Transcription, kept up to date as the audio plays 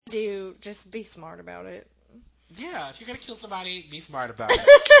do, just be smart about it. Yeah, if you're gonna kill somebody, be smart about it.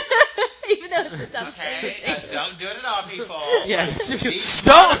 Even though it's a dumb Okay, thing. don't do it at all, people. Yeah, Be don't.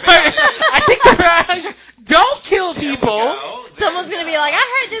 smart about it. I think the don't kill There we people. go. Someone's There gonna we be like, go.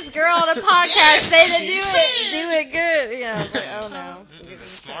 I heard this girl on a podcast Yes, say to she do said. it good. Yeah, I was like, oh no. The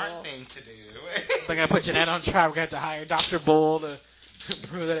smart thing to do. They're gonna put Jeanette on trial. We're gonna have to hire Dr. Bull to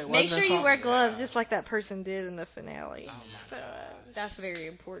prove that it Make wasn't sure her you fault. wear gloves, Yeah. just like that person did in the finale. Oh my So gosh. that's very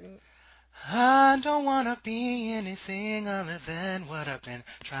important. I don't wanna be anything other than what I've been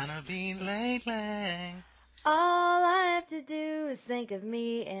trying to be lately. All I have to do is think of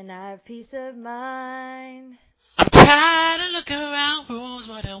me, and I have peace of mind. I'm tired of looking around rooms,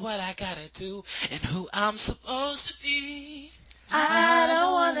 wondering what I gotta do and who I'm supposed to be. I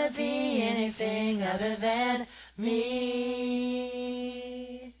don't wanna be anything other than me.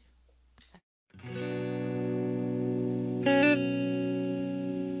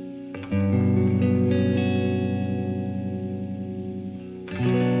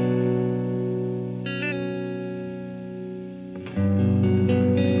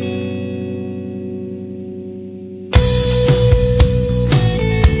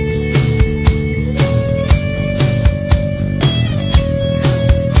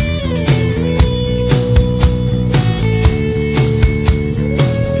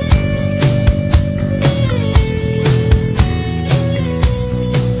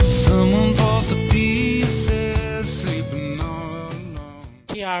 Someone falls to pieces, sleeping all alone.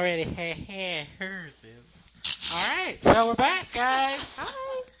 He already had hers. Alright, so we're back, guys.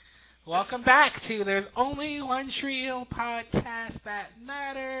 Hi. Welcome back to There's Only One Trio podcast that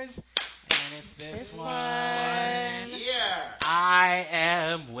matters, and it's this one. Yeah. I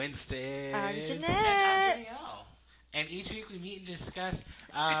am Winston. I'm And I'm Jeanette. Janielle. And each week we meet and discuss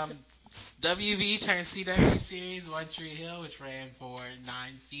WB turned CW series One Tree Hill, which ran for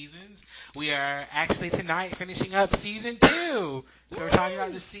 9 seasons. We are actually tonight finishing up season 2. So we're talking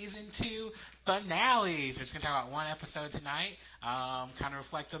about the season 2 finale. So we're just going to talk about one episode tonight, kind of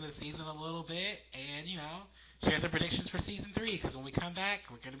reflect on the season a little bit, and, share some predictions for season 3. Because when we come back,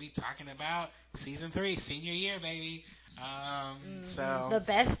 we're going to be talking about season 3, senior year, baby. So The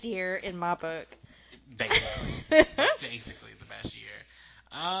best year in my book. basically the best year.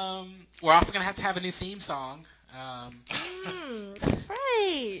 We're also gonna have to have a new theme song. That's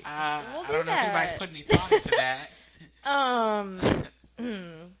right. I We'll don't know if anybody's put any thought into that.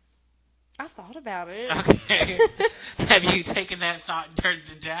 I thought about it. Okay. Have you taken that thought and turned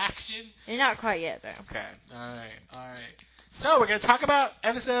it into action? Not quite yet, though. Okay. All right. So we're gonna talk about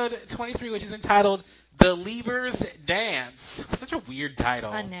episode 23, which is entitled "The Levers Dance." Such a weird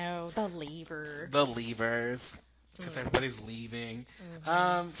title. I know. The lever. The Levers. Because everybody's leaving.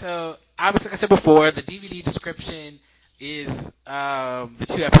 So, obviously, like I said before, the DVD description is the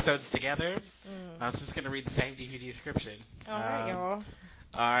 2 episodes together. I was just going to read the same DVD description. All right, y'all.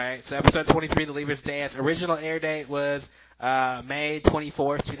 Alright, so episode 23, The Levers Dance. Original air date was May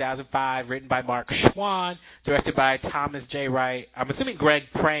 24th, 2005. Written by Mark Schwann. Directed by Thomas J. Wright. I'm assuming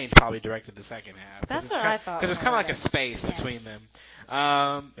Greg Crane's probably directed the second half. That's what I thought. Because there's kind of like a space between them.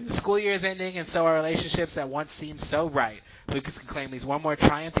 The school year is ending, and so are relationships that once seemed so right. Lucas can claim he's one more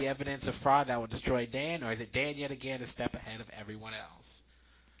triumph, the evidence of fraud that will destroy Dan, or is it Dan yet again a step ahead of everyone else?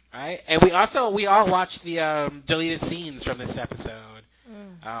 Right? And we all watched the deleted scenes from this episode.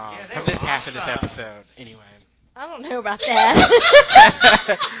 From this half of this episode, anyway. I don't know about that.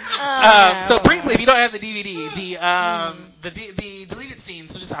 So briefly, if you don't have the DVD, the deleted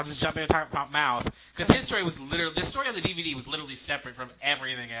scenes. So I'll just jump in and talk about Mouth, because this story on the DVD was literally separate from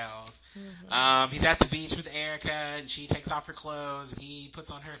everything else. He's at the beach with Erica, and she takes off her clothes, and he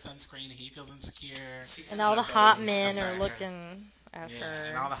puts on her sunscreen, and he feels insecure. And all the hot men are looking at her.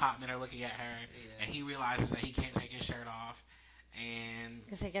 And all the hot men are looking at her, and he realizes that he can't take his shirt off. And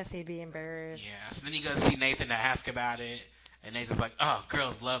because I guess he'd be embarrassed. Yeah, so then he goes to see Nathan to ask about it, and Nathan's like, "Oh,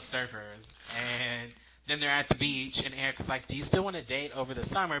 girls love surfers." And then they're at the beach, and Erica's like, "Do you still want to date over the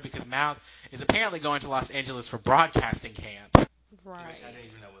summer?" Because Mouth is apparently going to Los Angeles for broadcasting camp. Right. Which I didn't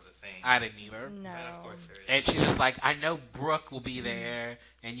even know was a thing. I didn't either. No. But of course there is. And she's just like, "I know Brooke will be there,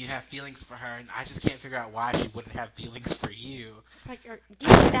 and you have feelings for her, and I just can't figure out why she wouldn't have feelings for you." Like, are you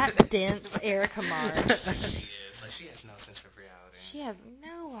that dense, Erica Mars? She is. Like, she has no sense of reality. She has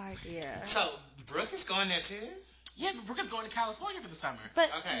no idea. So, Brooke is going there too? Yeah, but Brooke is going to California for the summer. But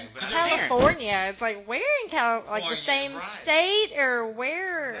California, it's like where in like the same state or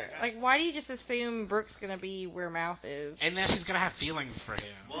where? Like, why do you just assume Brooke's gonna be where Mouth is? And then she's gonna have feelings for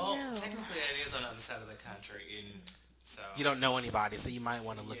him. Well, technically, it is on the other side of the country in So You don't know anybody, so you might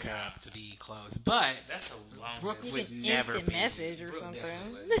want to look her up to be close. But that's a long Brooke You would can never instant be. message or Brooke something.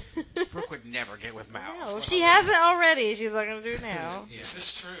 definitely Brooke would never get with Mouse. No, she hasn't already. She's not going to do it now. Yeah. This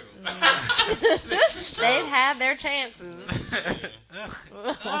is true. This is true. They've had their chances.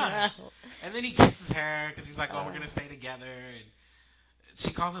 Ugh. And then he kisses her because he's like, "Oh, we're gonna stay together." And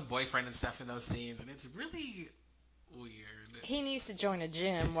she calls him boyfriend and stuff in those scenes, and it's really weird. He needs to join a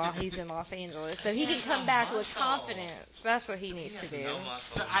gym while he's in Los Angeles, so he can has come no back with muscle. confidence. That's what he He needs to has do. no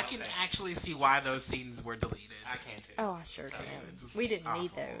muscle, So I no can fat. actually see why those scenes were deleted. I can too. Oh, I sure So, can. it's just We didn't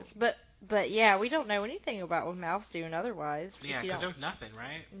need awful. those, but yeah, we don't know anything about what Mouse doing otherwise. Yeah, if you because there don't, was nothing,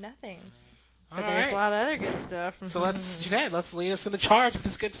 right? nothing. All But there's right. a lot of other good stuff. So Jeanette, let's lead us in the charge of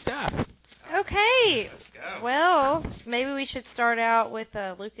this good stuff. Okay. Let's go. Well, maybe we should start out with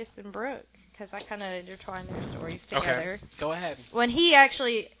Lucas and Brooke, because I kind of intertwine their stories together. Okay, go ahead. When he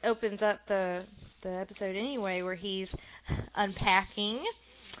actually opens up the episode anyway, where he's unpacking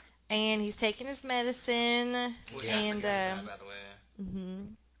and he's taking his medicine, Which I and forgot about, by the way. mhm.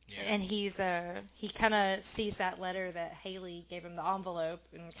 Yeah. And he kind of sees that letter that Haley gave him, the envelope,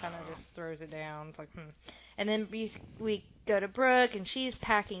 and kind of just throws it down. It's like, And then we go to Brooke, and she's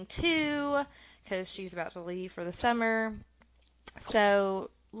packing too, because she's about to leave for the summer. So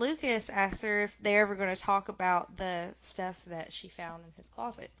Lucas asks her if they're ever going to talk about the stuff that she found in his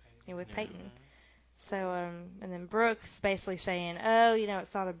closet with Peyton. So, and then Brooke's basically saying, oh,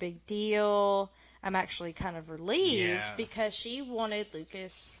 it's not a big deal. I'm actually kind of relieved because she wanted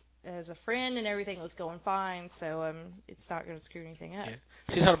Lucas as a friend and everything was going fine. So, it's not going to screw anything up. Yeah.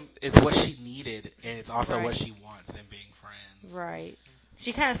 She told him it's what she needed, and it's also what she wants, them being friends. Right.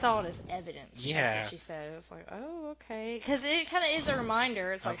 She kind of saw it as evidence. Yeah. That's what she said. It was like, oh, okay. Because it kind of is a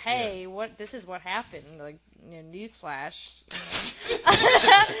reminder. It's like, hey, this is what happened. Like, newsflash.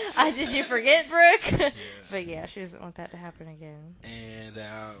 Did you forget, Brooke? Yeah. But yeah, she doesn't want that to happen again. And,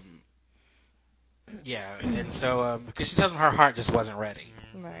 and so, because she tells him her heart just wasn't ready.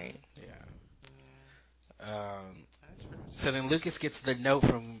 Right. Yeah. So then Lucas gets the note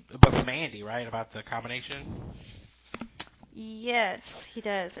from Andy, right, about the combination? Yes, he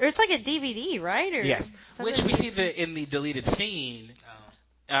does. Or it's like a DVD, right? Or Yes. something. Which we see in the deleted scene.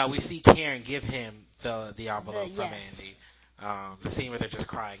 We see Karen give him the envelope from Andy. The scene where they're just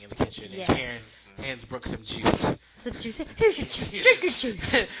crying in the kitchen, and Karen hands Brooke some juice. Some juice. Here's your juice. Drink your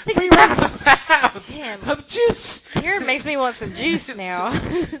juice. 3 rounds of the house Damn. of juice. Karen makes me want some juice now.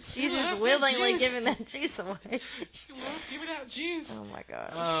 She's loves just willingly that juice. giving that juice away. She loves giving out juice. Oh my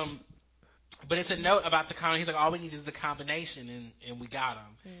gosh. But it's a note about the combination. He's like, all we need is the combination, and we got him.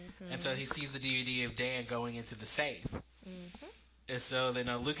 Mm-hmm. And so he sees the DVD of Dan going into the safe. Mm-hmm. And so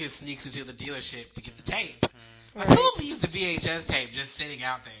then Lucas sneaks into the dealership to get the tape. Right. Like, who leaves the VHS tape just sitting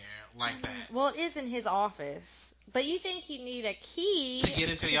out there like that? Well, it is in his office. But you think you need a key To get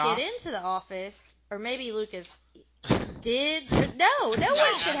into the get office? into the office. Or maybe Lucas did. No one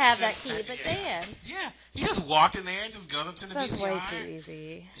should have that key but Dan. Yeah, he just walked in there and just goes up to the That's VCR. way too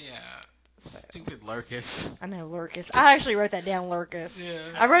easy. Yeah, stupid Lucas. I know, Lurkus. I actually wrote that down, Lurkus. Yeah.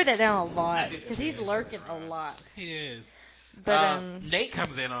 I wrote that down a lot. Because he's lurking a lot. He is. But, Nate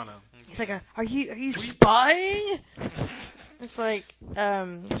comes in on him. he's like, are you spying? It's like,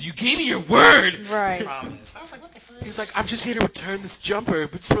 You gave me your word. right. Promise. I was like, what the fuck? He's like, I'm just here to return this jumper,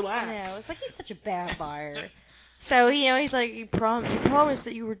 but just relax. No, it's like he's such a bad buyer. So, he's like, you promised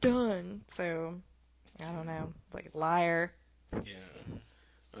that you were done. So, I don't know. It's like a liar. Yeah.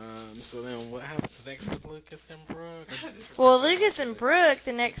 So then what happens next with Lucas and Brooke? Well, Lucas and Brooke,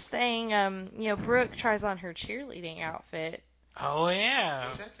 the next thing, Brooke tries on her cheerleading outfit. Oh, yeah.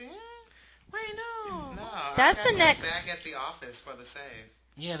 Was that the end? Wait, no. No. That's I got the next- back at the office for the save.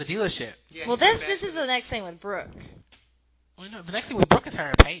 Yeah, the dealership. Yeah, Well, he went this back is to the next thing with Brooke. Well, no, the next thing with Brooke is her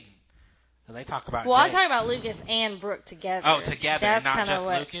and Peyton. And they talk about Well, I'm Jay. talking about Lucas and Brooke together. Oh, together, That's not kinda just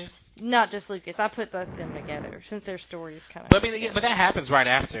what, Lucas? Not just Lucas. I put both of them together since their stories kind of. But I mean, but that happens right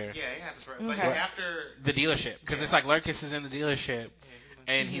after Yeah, it happens right. But Okay. after the dealership. Because it's like Lucas is in the dealership,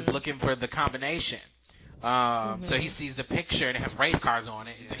 and he's looking for the combination. So he sees the picture, and it has race cars on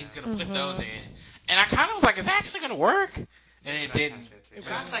it, and so he's going to flip those in. And I kind of was like, is that actually going to work? And it didn't.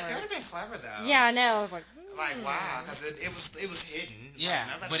 But I was like, that would have been clever though. Yeah, I know. I was like, Wow, because it was hidden. Yeah,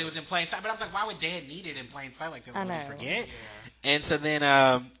 Like, but it was in plain sight. But I was like, why would Dad need it in plain sight like that? I Would he know. forget? Yeah. And so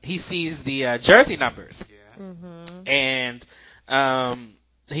then he sees the jersey numbers, Yeah. and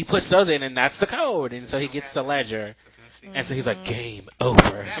he puts those in, and that's the code. And so he gets the ledger, and so he's like, game over.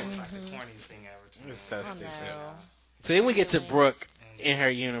 That was like the corniest thing ever. To me. It's so I stupid. know. So then we get to Brooke in her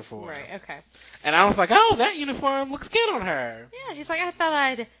uniform. Right. Okay. And I was like, oh, that uniform looks good on her. Yeah. She's like, I thought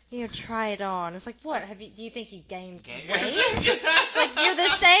I'd try it on. It's like, what? Do you think you gained weight? Like you're the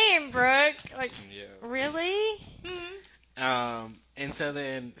same, Brooke. Like really? And so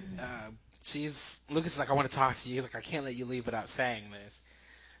then Lucas is like, I want to talk to you. He's like, I can't let you leave without saying this.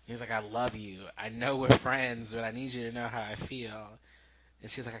 He's like, I love you. I know we're friends, but I need you to know how I feel. And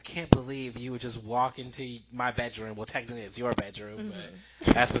she's like, I can't believe you would just walk into my bedroom. Well, technically it's your bedroom,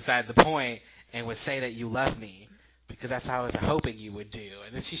 but that's beside the point. And would say that you love me. Because that's how I was hoping you would do.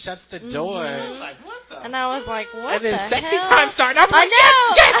 And then she shuts the door. I was like, what the? And I was like, what? And then the sexy hell? time started. I was like,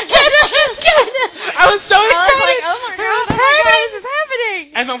 I yes. I was so excited. I was like, oh my god, this is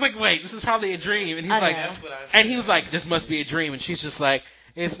happening. And I was like, wait, this is probably a dream. And he's like, That's what I said. and he was like, this must be a dream. And she's just like,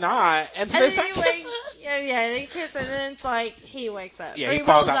 it's not. And so And they then start he wakes, kissing. they kiss, and then it's like he wakes up. Yeah, Or he he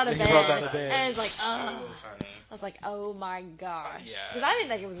falls rolls out- out of he bed. rolls out of bed. And it's like, So oh. funny. I was like, oh my gosh. Yeah. Because I didn't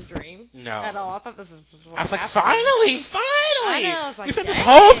think it was a dream. No. At all. I thought this was what I was like, happened. finally. I know, I was like, We spent this dang.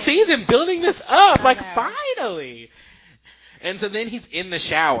 whole season building this up. I Like, know. finally. And so then he's in the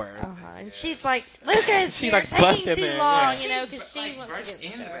shower. Uh-huh. And she's like, Lucas, She, you're like, busts taking him too in. long, Yeah. because she wants burst to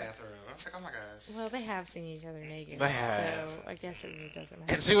get in the shower. bathroom. I was like, oh my gosh. Well, they have seen each other naked. They have. So I guess it really doesn't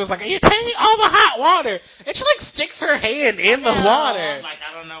matter. And she was like, are you taking all the hot water? And she, like, sticks her hand in the know. water. Like,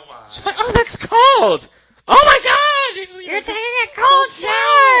 I don't know why. She's like, oh, that's cold. Oh, my God. You're taking a cold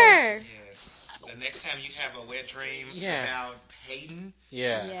shower. Yes. The next time you have a wet dream Yeah. about Hayden,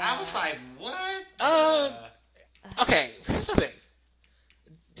 Yeah. Yeah. I was like, what? Okay, here's the thing.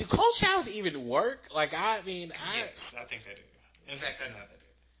 Do cold showers even work? Like, I mean, Yes, I think they do. In fact, I know they do.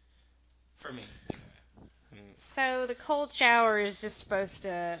 For me. So the cold shower is just supposed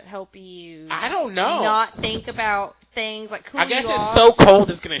to help you I don't know. not think about things, like cool I guess you it's off. so cold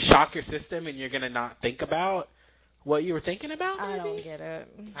it's going to shock your system and you're going to not think about what you were thinking about, I maybe? don't get it.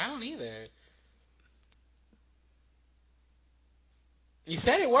 I don't either. You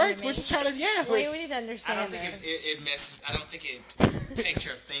said it worked. You We're mean? just trying to, yeah. We need to I understand don't think this. it messes. I don't think it takes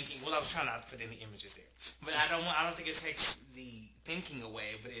your thinking. Well, I was trying not to put any images there, but I don't think it takes the thinking away.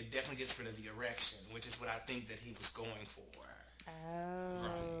 But it definitely gets rid of the erection, which is what I think that he was going for. Oh.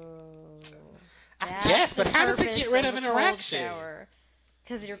 I guess, but how does it get rid of an erection?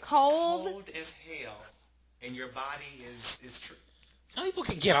 Because you're cold. Cold as hell, and your body is true. Some people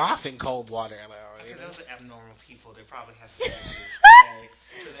can get off in cold water, though. Okay, You know? those are abnormal people. They probably have fetishes. Okay,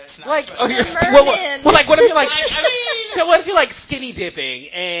 so that's not Like, oh, true. you're Merman. well, like, what if you're like, I mean, what if you're like skinny dipping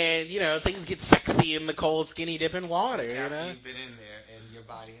and you know things get sexy in the cold skinny dipping water? You after know, you've been in there and your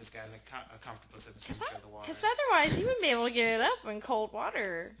body has gotten comfortable to the temperature of the water. Because otherwise you wouldn't be able to get it up in cold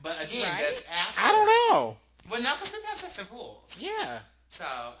water. But again, Right? that's after. I don't know. Well, no, because people have sex in pools. Yeah, So,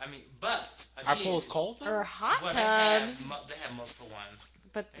 I mean, but again, our pool's cold. Though? Or hot well, tubs. they have multiple ones.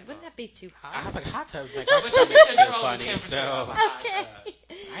 But wouldn't that be too I hot? was like, hot tubs make But our you stomach can feel control the funny, temperature so of a hot Okay. tub.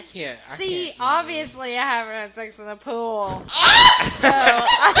 I can't. See, obviously I haven't had sex in a pool. So Ah!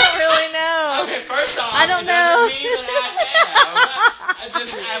 I don't really know. Okay, first off, I don't it know.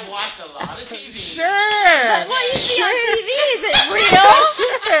 doesn't mean that I've watched a lot of TV. Sure. But what you see on TV, is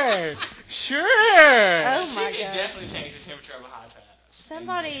it real? Sure. Oh She my can God. definitely change the temperature of a hot tub.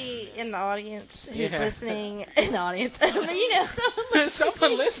 Somebody in the audience who's Yeah. listening, in the audience, I mean, you know,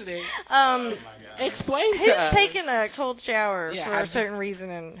 Someone listening. Oh my God. Explain who's to us. taking a cold shower Yeah, for I- a certain reason,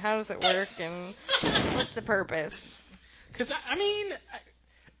 and how does it work, and what's the purpose? Because I mean,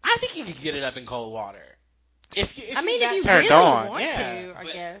 I think you could get it up in cold water. If you I mean, got if you turned really on, want yeah. to, I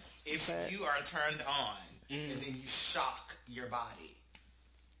But guess. If but you are turned on Mm. and then you shock your body,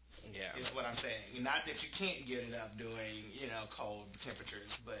 Yeah. is what I'm saying. Not that you can't get it up doing, cold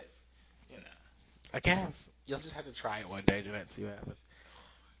temperatures, but, I guess you'll just have to try it one day, Jeanette, see what happens.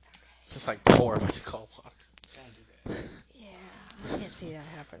 Just like pour a bunch of cold water. don't do that. yeah, I can't see that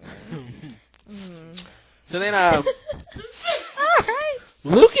happening. So then, All right.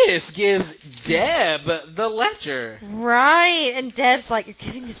 Lucas gives Deb the ledger. Right, and Deb's like, "You're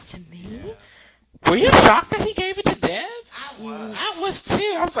giving this to me?" Were you shocked that he gave it to Deb? I was. I was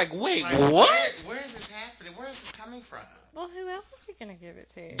too. I was like, wait, Like, what? Where is this happening? Where is this coming from? Well, who else is he gonna give it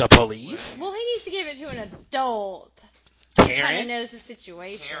to? The police? Well, he needs to give it to an adult. Kind of Karen? knows the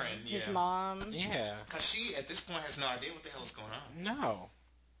situation. Karen, His yeah. mom. Yeah. Because she, at this point, has no idea what the hell is going on. No.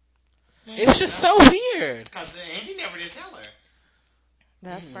 It was just so weird. Because Andy never did tell her.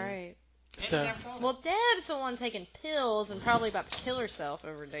 That's right. Andy So- never told her. Well, Deb's the one taking pills and probably about to kill herself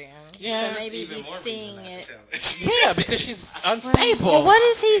over Dan. Yeah. So maybe Even he's more seeing reason not it. to tell her. Yeah, because she's unstable. Well, what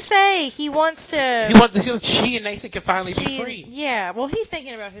does he say? He wants to. She and Nathan can finally be free. Yeah. Well, he's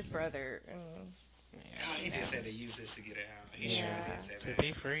thinking about his brother. And Oh, he did say they used this to get out. He Yeah. sure did say To that.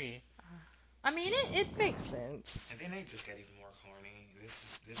 be free. I mean, it makes sense. And then they just got even more corny.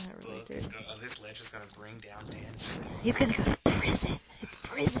 This That really book did. is gonna, this ledger's gonna bring down Dan's star. He's gonna go to prison.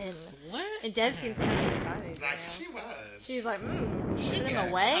 Prison. What? And Deb seems kind of excited. Like now. she was. She's like, She putting got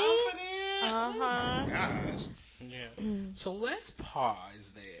him away. confident. Uh-huh. Gosh. Yeah. So let's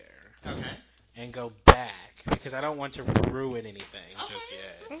pause there Okay. and go back because I don't want to ruin anything just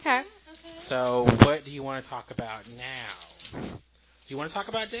yet. Okay. So what do you want to talk about now? Do you want to talk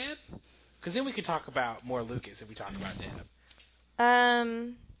about Deb? Because then we can talk about more Lucas if we talk about Deb.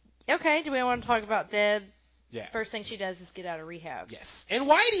 Okay. Do we want to talk about Deb? Yeah. First thing she does is get out of rehab. Yes. And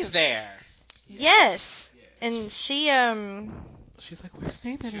Whitey's there. Yes. And she She's like, where's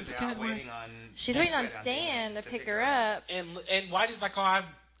Nathan? She was out waiting on. she's waiting on Dan to pick her up. And Whitey's like,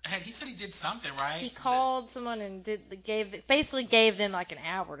 he said he did something, right? He called someone and basically gave them like an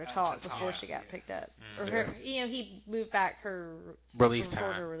hour to talk to before talk, she got yeah. picked up. Mhm. Or her, he moved back her Release before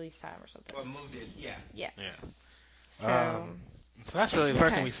time. her release time or something. Well, moved it. Yeah. Yeah. Yeah. So. So that's really the first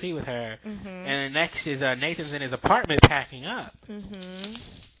Okay. thing we see with her. Mhm. And then next is Nathan's in his apartment packing up.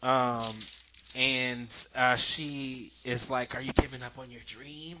 Mhm. And she is like, "Are you giving up on your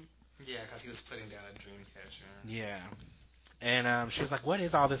dream?" Yeah, because he was putting down a dream catcher. Yeah. And she was like, "What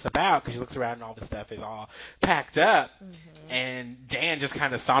is all this about?" Because she looks around and all the stuff is all packed up. Mhm. And Dan just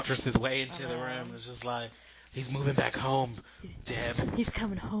kind of saunters his way into the room and is just like, "He's moving back home, Deb. He's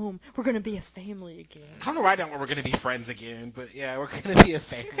coming home. We're gonna be a family again. I don't know right now where we're gonna be friends again, but yeah, we're gonna be a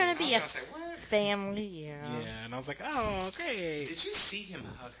family." We're gonna I be was a gonna say, what? family, yeah. Yeah, and I was like, "Oh, great." Did you see him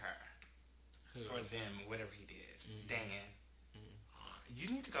hug her? Who? Or them, whatever he did. Dan. You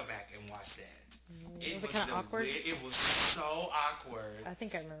need to go back and watch that. Was it kind of awkward? It was so awkward. I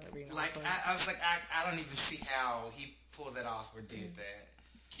think I remember it being Like, awkward. I was like, I don't even see how he pulled that off or did that.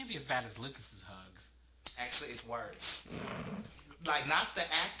 Can't be as bad as Lucas's hugs. Actually, it's worse. Like, not the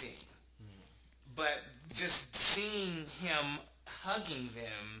acting, but just seeing him hugging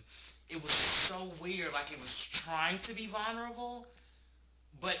them, it was so weird. Like, it was trying to be vulnerable,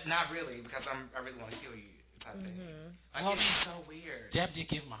 but not really, because I really want to kill you type thing. Like, Well, it's so weird. Deb did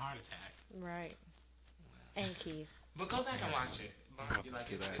give him a heart attack. Right. And Keith. But go back and watch it. Like,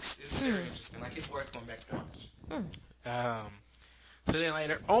 do that. it's very interesting. Like, it's worth going back to watch. So then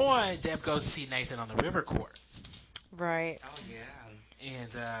later on, Deb goes to see Nathan on the river court. Right. Oh, yeah.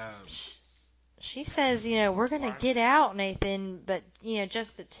 And She says, we're going to get out, Nathan, but,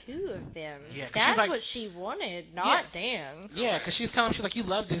 just the two of them. Yeah, 'cause That's she's like- what she wanted, not Dan. yeah, because she's telling him, she's like, "You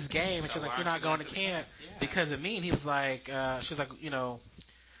love this game," and So she's like, why "You're aren't not you going to the camp Yeah. because of me." And he was like, she was like,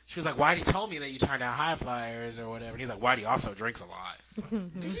 she was like, "Whitey told me that you turned down high flyers or whatever." And he's like, "Whitey also drinks a lot."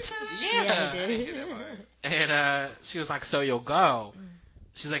 Did he say that? Yeah, he I did. didn't hear that part. And she was like, "So you'll go?"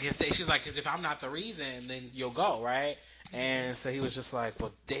 She's like, "She's like, because if I'm not the reason, then you'll go, right?" And so he was just like,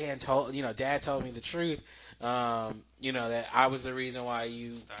 "Well, Dad told me the truth. That I was the reason why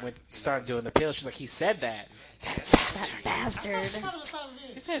you started doing the pills." She's like, "He said that." That That bastard. bastard.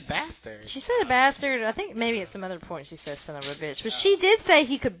 She said bastard. She said a bastard. I think maybe at some other point she said son of a bitch. But she did say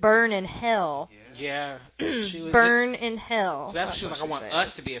he could burn in hell. Yeah. She was, Burn in hell. So that's what she was like, "I want said.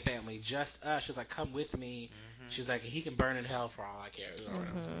 us to be a family, just us." She was like, "Come with me." She's like, "He can burn in hell for all I care."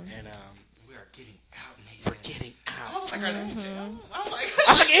 And We are getting out, Nathan. we're getting I out. was like, are they in jail? I was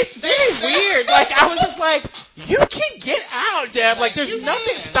I was like, it's really weird. Like, I was just like, you can get out, Deb. Like, there's you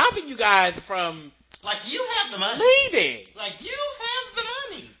nothing can. stopping you guys from like, you have the money. leaving. Like, you have the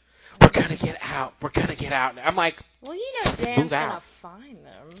money. We're gonna get out. We're gonna get out. I'm like, Well, Just Dan's move going to out. find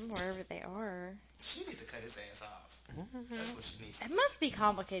them wherever they are. She needs to cut his ass off. That's what she needs to It do. must be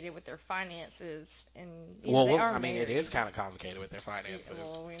complicated with their finances. And they well, are I mean, married. it is kind of complicated with their finances.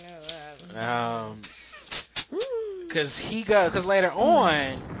 Well, we know that. Because later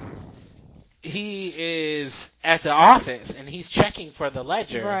on, he is at the office and he's checking for the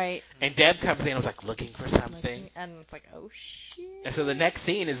ledger. Right. And Deb comes in and was like looking for something. And it's like, oh, shit. And so the next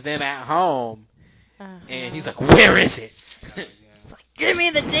scene is them at home. Uh-huh. And he's like, "Where is it?" Give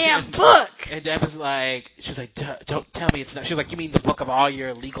me the damn book! And Deb is like, she's like, "Don't tell me it's not." She's like, "You mean the book of all your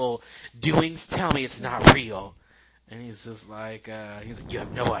illegal doings? Tell me it's not real." And he's just like, "You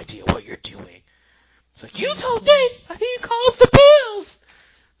have no idea what you're doing." It's like, "You told Dave he calls the pills."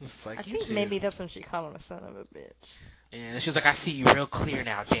 It's just like, I you think two. maybe that's when she called him a son of a bitch. And she's like, "I see you real clear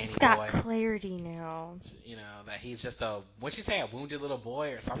now, Danny He's got boy." clarity now. That he's just what'd she say, a wounded little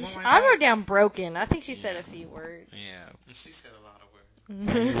boy or something like I that? wrote down broken. I think she said a few words. Yeah. And she said a lot of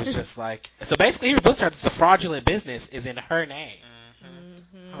words. And he was just like, so basically he reveals to her that the fraudulent business is in her name.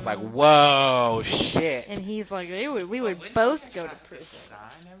 I was like, whoa, shit. And he's like, we would Wouldn't both she go have to to prison.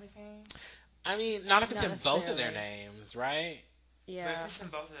 sign everything? I mean, not if it's Not in both of their necessarily. names, right? But Yeah. if it's in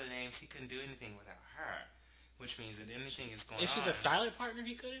both of their names, he couldn't do anything without her, which means that anything is going If she's on. a silent partner,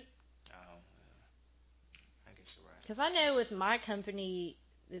 he couldn't. Oh, I guess you're right. Because I know with my company,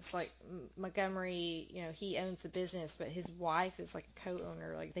 it's like Montgomery, he owns the business, but his wife is like a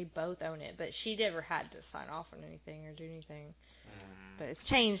co-owner. Like they both own it, but she never had to sign off on anything or do anything. But it's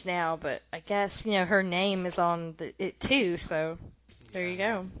changed now. But I guess her name is on it too. So there you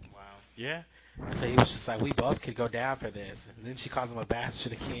go. Wow. Yeah. And so he was just like, we both could go down for this. And then she calls him a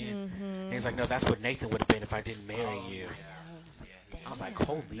bastard again. And he's like, no, that's what Nathan would have been if I didn't marry Oh, you. Yeah, I was like,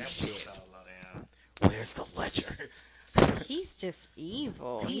 holy that was shit. so low down. Where's the ledger? He's just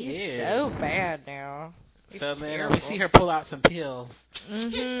evil. He He's is. so bad now. So then we terrible. see her pull out some pills.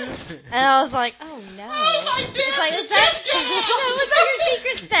 And I was like, oh no. It's like, was that your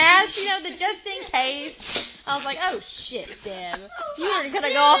secret stash? The just in case. I was like, oh shit, Deb. You are going to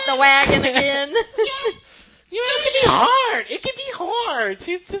go off the wagon again. It can be hard. It can be hard.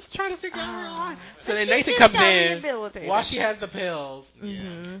 She's just trying to figure out her life. So then Nathan comes in while she has the pills.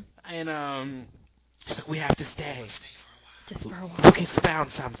 And she's like, we have to stay. Just for a while. Lucas found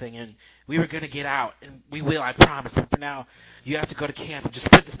something, and we were going to get out, and we will, I promise. But for now, you have to go to camp and just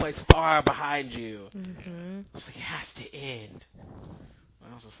put this place far behind you. It's like, it has to end.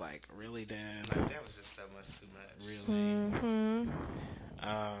 I was just like, really, Dan? Like, that was just so much too much. Really?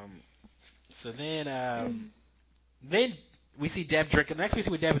 So then we see Deb drinking. Next we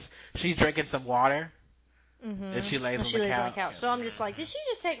see what Deb is, she's drinking some water. And she lays on the couch. So I'm just like, did she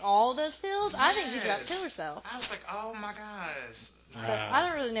just take all those pills? I think she's about to kill herself. I was like, oh my gosh. So I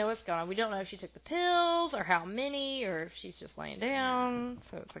don't really know what's going on. We don't know if she took the pills or how many or if she's just laying down.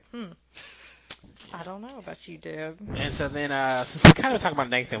 So it's like, I don't know about you, Deb. And so then, since we kind of talk about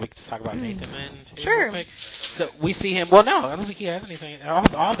Nathan, we can just talk about Nathan then too, Sure. real quick. So we see him. Well, no, I don't think he has anything.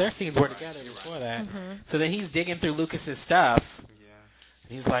 All their scenes were together before that. So then he's digging through Lucas's stuff.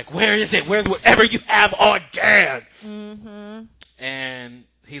 And he's like, "Where is it? Where's whatever you have on Dan?" And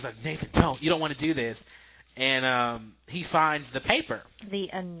he's like, "Nathan, don't. You don't want to do this." And he finds the paper,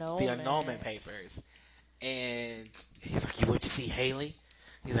 The annulment papers, and he's like, "You went to see Haley?"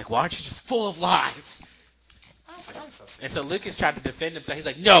 He's like, "Why aren't you just full of lies?" And so Lucas tried to defend himself. He's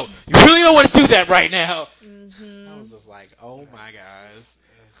like, "No, you really don't want to do that right now." I was just like, "Oh my god,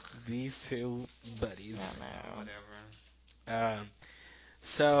 these two buddies." Whatever.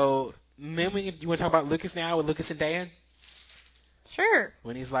 So then you want to talk about Lucas now with Lucas and Dan Sure.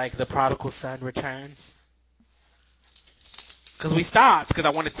 when he's like the prodigal son returns. Because we stopped because I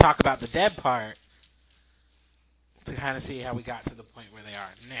wanted to talk about the Deb part to kind of see how we got to the point where they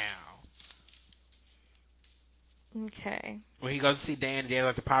are now. Okay. When he goes to see Dan, Dan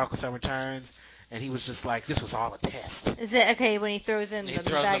like the prodigal son returns, and he was just like, "This was all a test." Is it okay when he throws in He the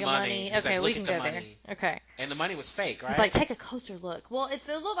throws bag the of money. money? He's Okay, like, we "Look can at the go there. money." Okay. And the money was fake, right? It's like, take a closer look. Well, it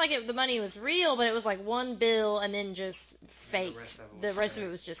looked like the money was real, but it was like one bill and then just fake. The rest of it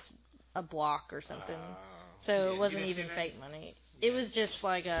was just a block or something. So it wasn't even fake money. It was just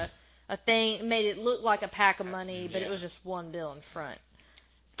like a thing, made it look like a pack of money, but it was just one bill in front.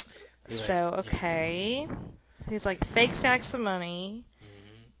 So, okay. He's like, fake stacks of money.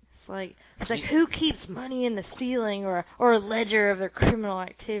 It's like who keeps money in the ceiling or a ledger of their criminal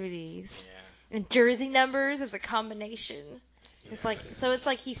activities? Yeah. And jersey numbers is a combination. It's like, so it's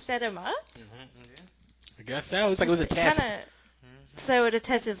like he set him up? I guess so. It's like it was a test. So it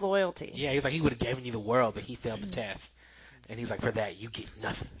attests his loyalty. Yeah, he's like, he would have given you the world, but he failed the test. And he's like, for that, you get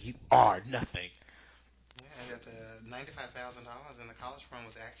nothing. You are nothing. Yeah, and that the $95,000 in the college fund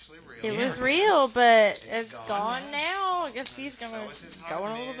was actually real. It was real, but it's gone now. I guess he's going to go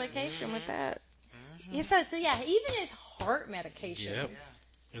on a little vacation with that. Yeah, so yeah, even his heart medication.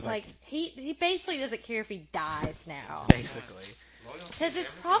 Yep. Like, he basically doesn't care if he dies now. Basically. Because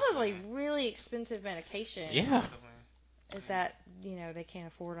it's probably really expensive medication. Yeah. Is that, they can't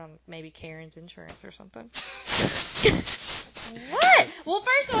afford on maybe Karen's insurance or something. What? Well,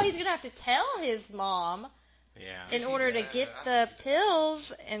 first of all, he's going to have to tell his mom in order to get the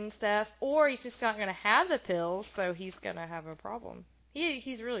pills and stuff, or he's just not going to have the pills, so he's going to have a problem.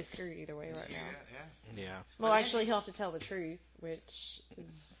 He's really screwed either way right now. Yeah. Well, actually, he'll have to tell the truth, which is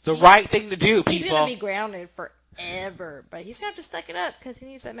the right thing to do, people. He's going to be grounded forever, but he's going to have to suck it up because he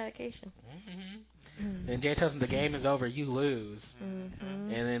needs that medication. And Dan tells him the game is over, you lose.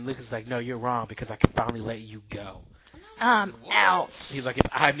 And then Lucas is like, no, you're wrong because I can finally let you go. I'm out. He's like, if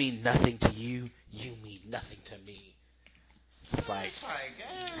I mean nothing to you, you mean nothing to me. It's like,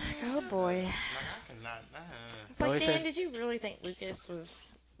 oh boy. It's like, Dan, says, did you really think Lucas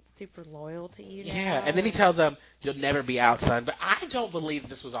was super loyal to you now? Yeah, and then he tells him, you'll never be out, son. But I don't believe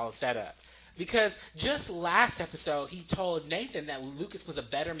this was all a setup. Because just last episode, he told Nathan that Lucas was a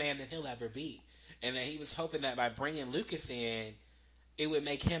better man than he'll ever be. And that he was hoping that by bringing Lucas in, it would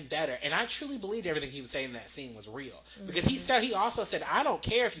make him better. And I truly believed everything he was saying in that scene was real. Because he also said, I don't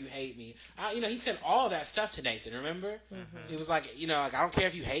care if you hate me. He said all that stuff to Nathan, remember? He was like, I don't care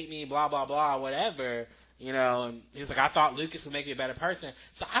if you hate me, blah, blah, blah, whatever. And he was like, I thought Lucas would make me a better person.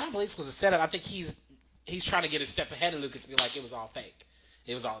 So I don't believe this was a setup. I think he's trying to get a step ahead of Lucas and be like, it was all fake.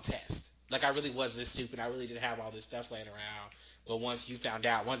 It was all a test. Like, I really was this stupid. I really didn't have all this stuff laying around. But once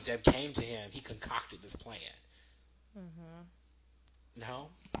Deb came to him, he concocted this plan. No?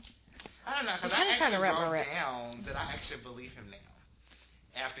 I don't know, because I actually wrote down that I actually believe him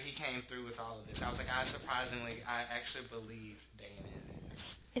now. After he came through with all of this, I was like, I actually believe Dana.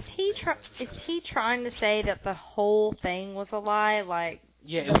 Is he trying to say that the whole thing was a lie? Like,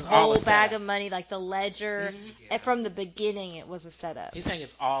 yeah, it the was all whole a bag setup. of money, like the ledger, and from the beginning it was a setup. He's saying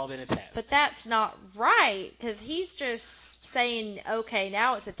it's all been a test. But that's not right, because he's just saying, okay,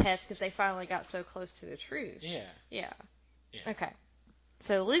 now it's a test because they finally got so close to the truth. Yeah. Okay.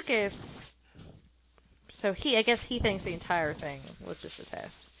 So Lucas, I guess he thinks the entire thing was just a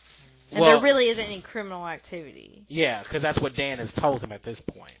test. And there really isn't any criminal activity. Yeah, because that's what Dan has told him at this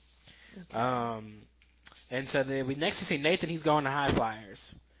point. Okay. And so then next you see Nathan, he's going to High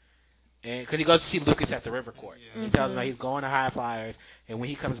Flyers. And because he goes to see Lucas at the River Court. He tells him that he's going to High Flyers, and when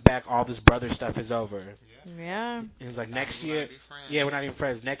he comes back, all this brother stuff is over. Yeah. He's like, next year, we're not even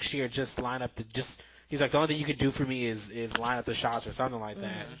friends. Next year, just line up he's like, the only thing you can do for me is line up the shots or something like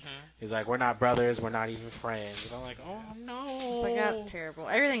that. He's like, we're not brothers, we're not even friends. And I'm like, oh no. It's like, that's terrible.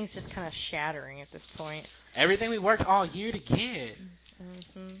 Everything's just kind of shattering at this point. Everything we worked all year to get.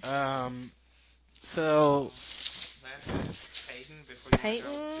 So.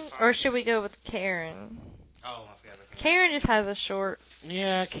 Peyton? Or should we go with Karen? Oh, I forgot about Karen just has a short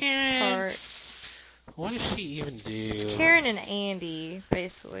Karen. part. What does she even do? Karen and Andy,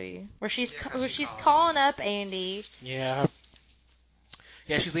 basically. Where she's calling up Andy. Yeah.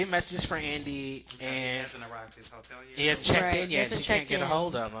 Yeah, she's leaving messages for Andy. And he hasn't arrived to his hotel yet. He hasn't checked in yet. She can't get a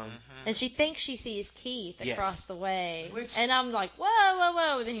hold of him. And she thinks she sees Keith across the way. And I'm like,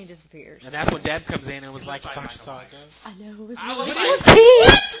 whoa. And then he disappears. And that's when Deb comes in and was like, I thought you saw a ghost. I know. It was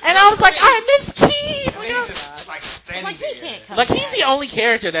Keith! And I was like, I miss Keith! And he's just like standing there. He can't come back. He's the only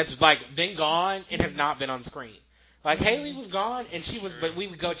character that's like been gone and has not been on screen. Like, Haley was gone and but we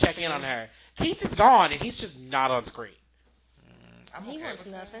would go check in on her. Keith is gone and he's just not on screen. He wants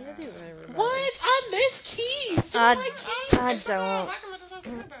nothing to do with everybody. What? I miss Keith. I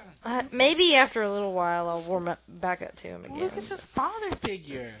don't. Maybe after a little while I'll warm up back up to him again. Lucas' his father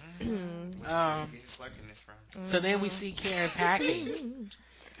figure. So then we see Karen packing.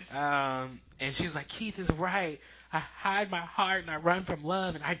 And she's like, Keith is right. I hide my heart and I run from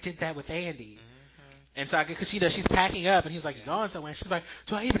love, and I did that with Andy. And so, because she's packing up, and he's like, going somewhere. She's like,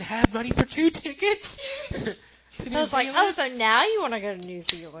 do I even have money for 2 tickets? So I was like, so now you want to go to New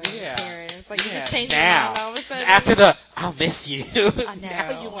Zealand? Yeah. Karen. It's like you just changed your mind all of a sudden. After I'll miss you. I know.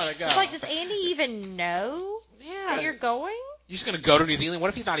 Now you want to go. It's like, does Andy even know that you're going? You're just going to go to New Zealand? What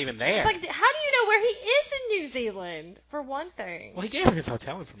if he's not even there? It's like, how do you know where he is in New Zealand, for one thing? Well, he gave her his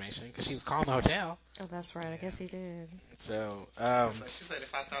hotel information because she was calling the hotel. Oh, that's right. I guess he did. So, she said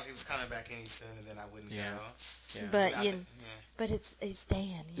if I thought he was coming back any sooner, then I wouldn't go. Yeah. But it's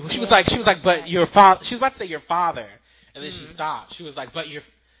Dan. She was like, but your father. She was about to say your father, and then she stopped. She was like, but your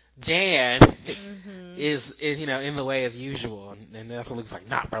Dan is in the way as usual, and that's what looks like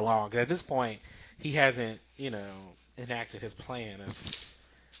not for long. Because at this point, he hasn't enacted his plan of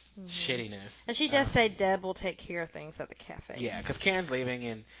shittiness. And she does say Deb will take care of things at the cafe. Yeah, because Karen's leaving,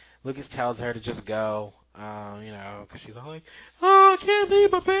 and Lucas tells her to just go. Because she's all like, oh, I can't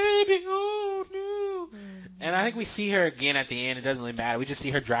leave my baby. Oh no. And I think we see her again at the end. It doesn't really matter. We just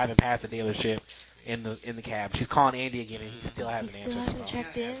see her driving past the dealership in the cab. She's calling Andy again, and he still hasn't answered. He still hasn't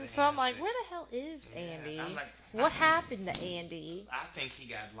checked in. So I'm like, where the hell is Andy? Like, what happened to Andy? I think he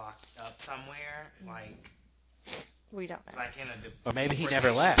got locked up somewhere. Like, we don't know. Like or maybe he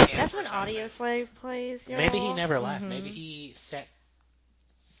never left. That's when Audio Slave plays. Maybe he never left. Maybe he set.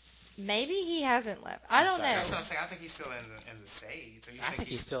 Maybe he hasn't left. I don't know. That's what I'm saying. I think he's still in the States. I think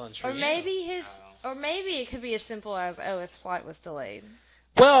he's still in Trinidad. Or maybe it could be as simple as, his flight was delayed.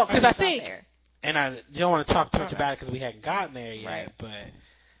 Well, because I think, and I don't want to talk too much about it because we hadn't gotten there yet, but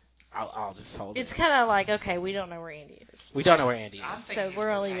I'll just hold it. It's kind of like, okay, we don't know where Andy is. We don't know where Andy is. So we're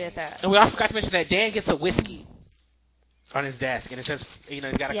going to leave it at that. And we also forgot to mention that Dan gets a whiskey on his desk, and it says, he's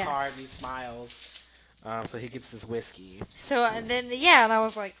got a card and he smiles. So he gets this whiskey. So then, yeah, and I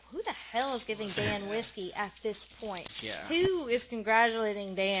was like, who the hell is giving Dan whiskey at this point? Yeah. Who is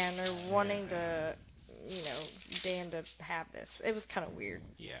congratulating Dan or wanting to, Dan to have this? It was kind of weird.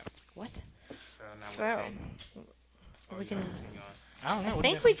 Yeah. What? So now So, we're Peyton. Or we you can. gonna continue on? I don't know. I What do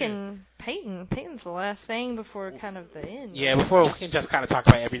you think guys we want to do? can. Peyton's the last thing before kind of the end. Yeah, right? before we can just kind of talk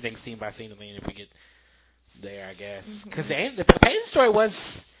about everything scene by scene, and then if we get there, I guess. Because the Peyton story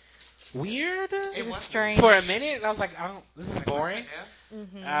was weird. It was was strange. For a minute, I was like, this is Like, boring. what the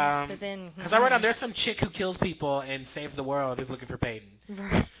Mm-hmm. But then, Because I wrote down, there's some chick who kills people and saves the world who's looking for Peyton.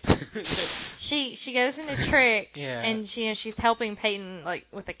 Right. She goes into trick Yeah. and she's helping Peyton like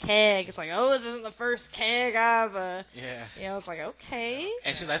with a keg. It's like, oh, this isn't the first keg I've Yeah. I was like, okay.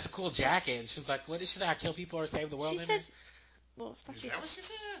 And she that's a cool jacket. And she's like, what did she say? I kill people or save the world? She in said, it? well, I thought Is she, that what she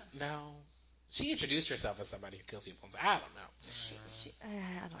said? No. She introduced herself as somebody who kills people. I don't know. I don't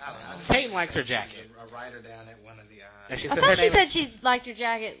I don't know. I know. just Peyton know likes her she was jacket. A writer down at one of the. And she I said thought her she name said is, she liked her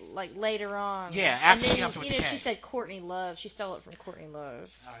jacket like later on. Yeah, and after then, she helped with the she keg. said Courtney Love. She stole it from Courtney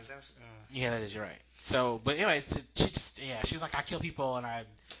Love. Oh, is that? Yeah, that is, you're right. So, but anyway, she's like, I kill people and I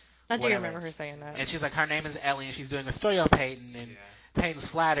do whatever. remember her saying that. And she's like, her name is Ellie, and she's doing a story on Peyton, and Peyton's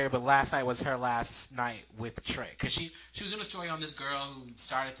flattered, but last night was her last night with Trey. Because she was doing a story on this girl who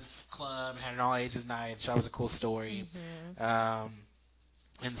started this club and had an all-ages night, and she thought it was a cool story. Mm-hmm.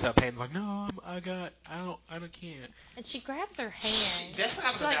 And so Peyton's like, no, I can't. And she grabs her hand. That's what I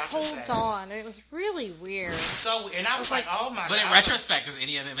was She like about to holds say. on, and it was really weird. So, and I was like, oh my But god. in retrospect, does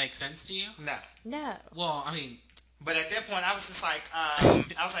any of it make sense to you? No. No. Well, I mean, But at that point, I was just like, I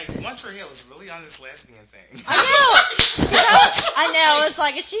was like, One Tree Hill is really on this lesbian thing. I know. I know. It's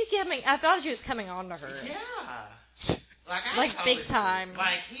like, is she coming? I thought she was coming on to her. Yeah. Like, Like, totally big time. did.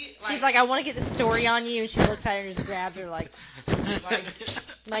 Like, She's like, I want to get the story on you, and she looks at her and just grabs her like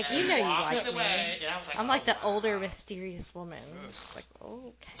you know you like walks me. away, and I was like, I'm like the wow. older, mysterious woman. It's like,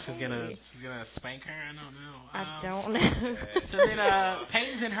 okay. she's gonna spank her. I don't know. I don't know. So then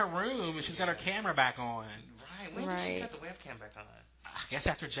Peyton's in her room and she's got her camera back on. Right. When did she cut the webcam back on? I guess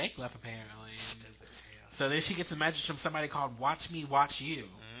after Jake left, apparently. Stupid as hell. So then she gets a message from somebody called "Watch Me, Watch You."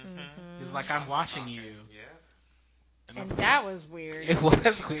 Mm-hmm. He's like, "I'm watching you." Yeah. And that was weird. It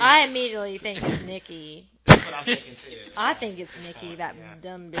was weird. I immediately think it's Nikki. That's what I'm thinking too. I think it's Nikki, that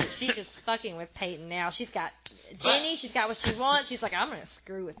dumb bitch. She's just fucking with Peyton now. She's got Jenny. She's got what she wants. She's like, I'm gonna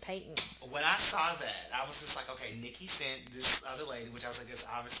screw with Peyton. When I saw that, I was just like, okay, Nikki sent this other lady, which I was like, it's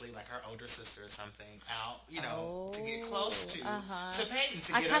obviously like her older sister or something, out, to get close to Peyton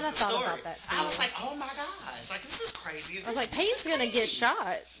to get up the story. About that too. I was like, oh my gosh, like this is crazy. I was like, Peyton's gonna get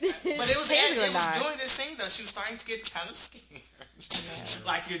shot. But it was during this scene though, she was starting to get kind of scared. Yeah.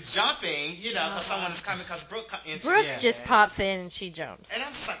 Like you're jumping, because someone is coming, because Brooke just pops in and she jumps. And I'm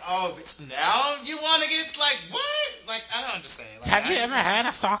just like, oh, bitch, now you want to get, like, what? Like, I don't understand. Like, have you ever had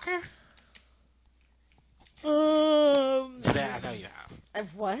a stalker? I know you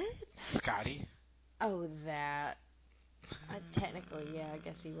have. What? Scotty. Oh, that. Technically, yeah, I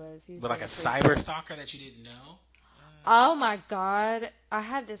guess he was. But like a cyber stalker that you didn't know? Oh my god. I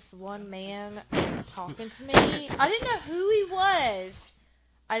had this one man talking to me. I didn't know who he was.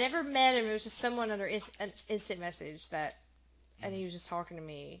 I never met him. It was just someone under an instant message and he was just talking to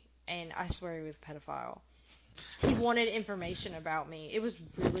me. And I swear he was a pedophile. He wanted information about me. It was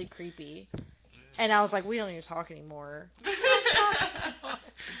really creepy. And I was like, we don't need to talk anymore.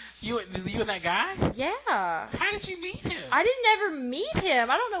 You and that guy? Yeah. How did you meet him? I didn't ever meet him.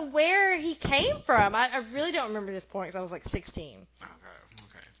 I don't know where he came from. I really don't remember this point because I was like 16. Okay.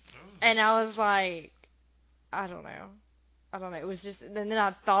 And I was like, I don't know. It was just, and then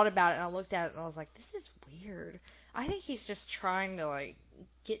I thought about it and I looked at it and I was like, this is weird. I think he's just trying to like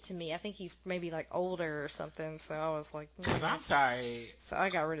get to me. I think he's maybe like older or something. So I was like, because I'm sorry. So I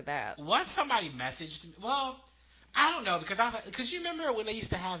got rid of that. Once somebody messaged me, well, I don't know, because you remember when they used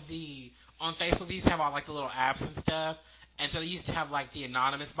to have on Facebook, they used to have all like the little apps and stuff, and so they used to have like the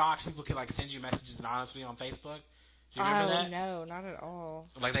anonymous box. People could like send you messages anonymously on Facebook. Do you remember that? No, not at all.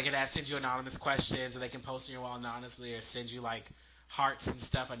 Like they could send you anonymous questions, or they can post on your wall anonymously, or send you like hearts and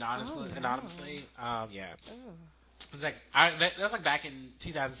stuff anonymously. Yeah. Oh. It was like that was like back in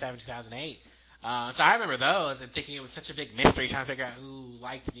 2007, 2008. So I remember those and thinking it was such a big mystery trying to figure out who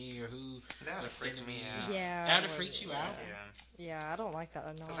liked me or who that was sending me. Yeah. That would have freaked you out. Yeah, I don't like that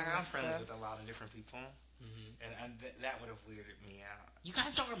anonymous. Because I'm friendly with a lot of different people, and that would have weirded me out. You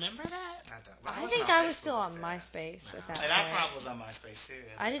guys don't remember that? I don't. I think I was still on MySpace at that point. And I probably was on MySpace too.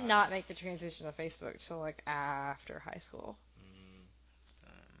 I did not make the transition to Facebook till like after high school.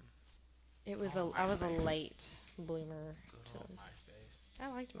 I was a late bloomer. Good old MySpace. I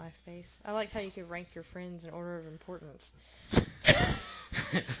liked MySpace. I liked how you could rank your friends in order of importance.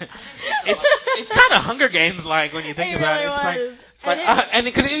 It's kind of Hunger Games like when you think about it. It's like and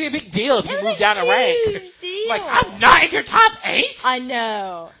because it'd be a big deal if you moved down a rank. Like, I'm not in your top 8. I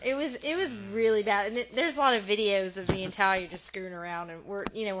know it was really bad, and there's a lot of videos of me and Talia just screwing around, and we're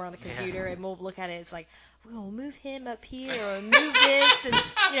on the computer, and we'll look at it. It's like, we'll move him up here or move this,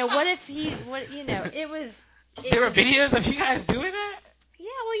 and what if it was. There were videos of you guys doing that? Yeah,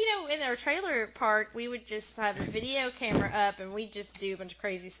 well, in our trailer park, we would just have a video camera up, and we'd just do a bunch of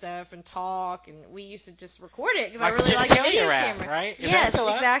crazy stuff and talk, and we used to just record it because I really liked the video camera. Right? Yes,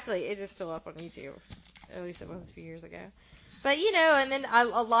 exactly. It's just still up on YouTube. At least it was a few years ago. But, and then a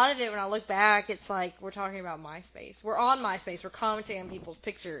lot of it, when I look back, it's like we're talking about MySpace. We're on MySpace. We're commenting on people's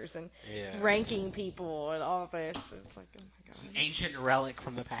pictures and ranking people and all this. It's like, oh my God. It's an ancient relic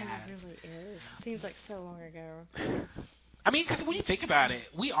from the past. It really is. It seems like so long ago. I mean, because when you think about it,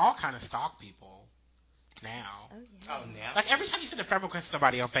 we all kind of stalk people now. Oh, yeah. Oh, now? Like, every time you send a friend request to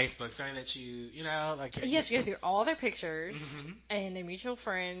somebody on Facebook saying that you like... You have to go through all their pictures and their mutual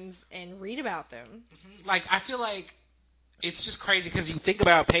friends and read about them. Mm-hmm. Like, I feel like it's just crazy because you think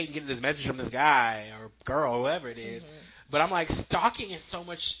about Peyton getting this message from this guy or girl, whoever it is, but I'm like, stalking is so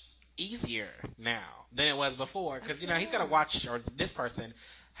much easier now than it was before because, he's got to watch, or this person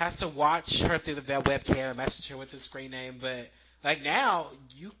has to watch her through that webcam and message her with his screen name, but like now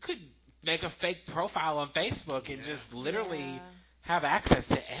you could make a fake profile on Facebook and just literally have access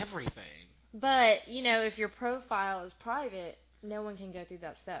to everything. But, if your profile is private, no one can go through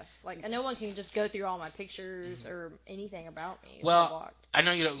that stuff. Like, no one can just go through all my pictures or anything about me. Well, I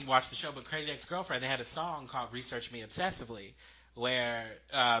know you don't watch the show, but Crazy Ex-Girlfriend, they had a song called Research Me Obsessively where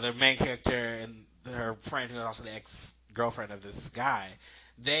the main character and her friend, who is also the ex-girlfriend of this guy,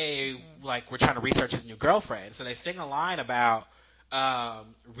 they were trying to research his new girlfriend. So they sing a line about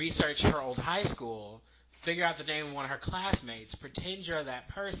research her old high school, figure out the name of one of her classmates, pretend you're that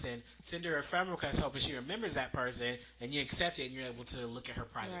person, send her a friend request hoping she remembers that person, and you accept it and you're able to look at her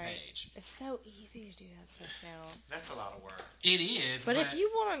private page. It's so easy to do that stuff now. That's a lot of work. It is. But if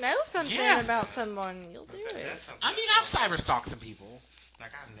you want to know something about someone, you'll do it. I've cyberstalked some people.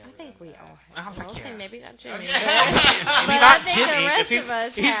 Like, I've never I think we all have. I was like, okay, maybe not Jimmy. Maybe But not I think Jimmy, the rest because of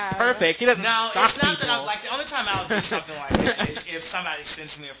us he's have. perfect. He doesn't No, stalk it's not people. that I'm like, the only time I'll do something like that is if somebody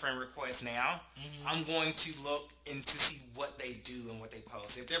sends me a friend request now, I'm going to look and to see what they do and what they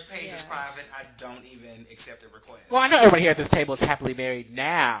post. If their page is private, I don't even accept their request. Well, I know everybody here at this table is happily married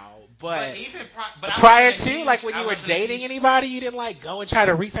now, but even prior to, like when you were dating anybody, you didn't go and try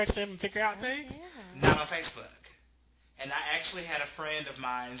to research them and figure out things? Yeah. Not on Facebook. And I actually had a friend of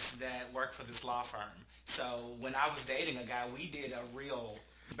mine that worked for this law firm. So when I was dating a guy, we did a real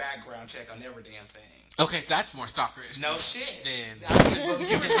background check on every damn thing. Okay, that's more stalkerish. No shit. Then Well,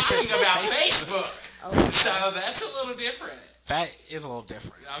 you were talking about Facebook, so that's a little different. That is a little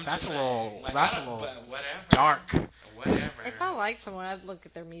different. That's a little but whatever. Dark. Whatever. If I liked someone, I'd look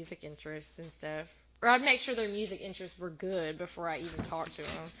at their music interests and stuff. Or I'd make sure their music interests were good before I even talked to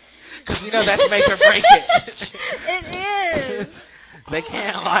them. Because that's make or break it. It is. They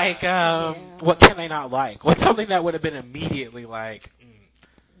can't what can they not like? What's something that would have been immediately like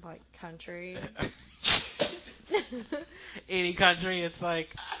country. Any country, it's like.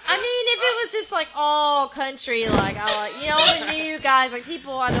 I mean, if it was just all country, I like, all the new guys,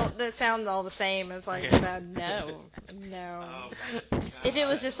 people that sound all the same. It's like, no. Oh If it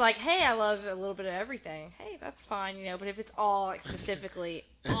was just hey, I love a little bit of everything, hey, that's fine, But if it's all specifically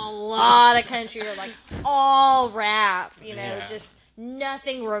a lot of country or all rap, just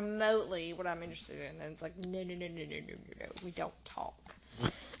nothing remotely what I'm interested in, then it's like, no, we don't talk.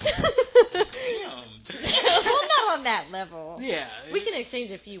 Damn. Well, not on that level. Yeah. We can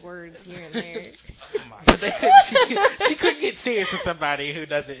exchange a few words here and there. Oh my God. She couldn't get serious with somebody who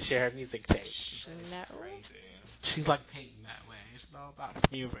doesn't share her music taste. No. Crazy. She's like Peyton that way. She's all about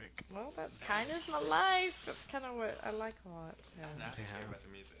music. Well, that's kind of my life. That's kind of what I like a lot. So. I don't care about the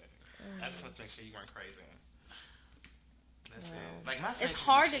music. I just want to make sure you weren't crazy. That's it. My friends it's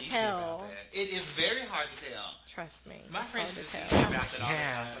hard to tease me tell. about that. It is very hard to tell. Trust me. My friends just tease me about that all the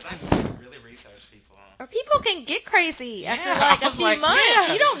time because I used to really research people. Or people can get crazy after a few months.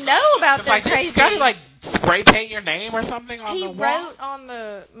 Yeah. You don't know about their crazy. It's got to spray paint your name or something on the wall. He wrote on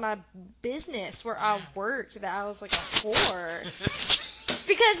my business where I worked that I was a whore.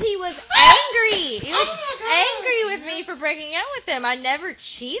 Because he was angry. He was angry with me for breaking up with him. I never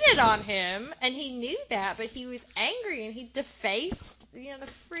cheated on him, and he knew that, but he was angry, and he defaced, the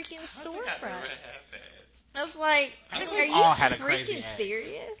freaking storefront. I was like, are you freaking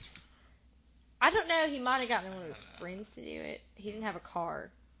serious? I don't know. He might have gotten one of his friends to do it. He didn't have a car.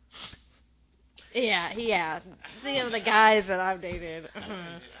 Yeah. The guys that I've dated. I didn't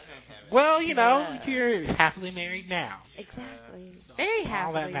have it. Well, Yeah. you're happily married now. Exactly. So Very all that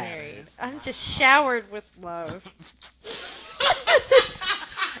happily married. matters. I'm just showered with love.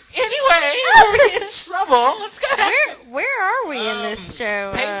 Anyway, we're in trouble. Let's go ahead. Where are we in this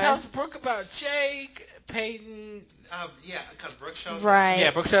show? Peyton tells Brooke about Jake. Peyton. Yeah, because Brooke shows Right. up.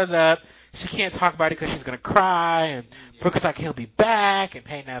 Yeah, Brooke shows up. She can't talk about it because she's going to cry. And Brooke is like, he'll be back. And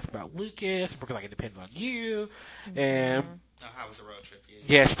Peyton asks about Lucas. Brooke is like, it depends on you. And Oh, how was the road trip?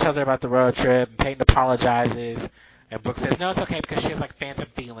 yeah, she tells her about the road trip. And Peyton apologizes. And Brooke says, no, it's okay because she has like phantom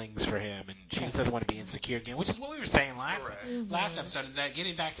feelings for him. And she just doesn't want to be insecure again, which is what we were saying last episode, is that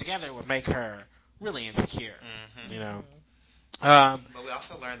getting back together would make her really insecure. Mm-hmm. You know? But we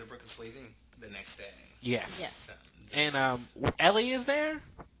also learned that Brooke is leaving the next day. Yes. So, And Ellie is there?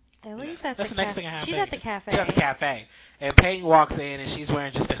 Ellie's at That's the the next thing I have. She's at the cafe. She's at the cafe. And Peyton walks in and she's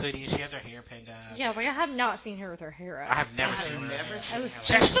wearing just a hoodie and she has her hair pinned up. Yeah, I was like, I have not seen her with her hair up. I have never I've seen her with her never hair seen up. her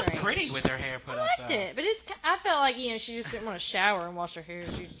She like actually that. looked pretty with her hair put I up, liked though. it, but I felt like she just didn't want to shower and wash her hair.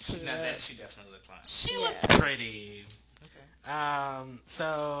 She just put it Now up. that she definitely looked like. She Yeah. looked pretty. Okay.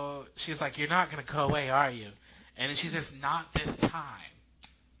 So she's like, you're not going to go away, are you? And then she says, not this time.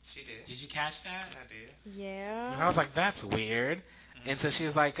 She did. Did you catch that? I did. Yeah. And I was like, that's weird. And so she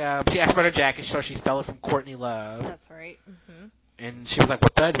was like, she asked about her jacket, so she stole it from Courtney Love. That's right. Mm-hmm. And she was like, well,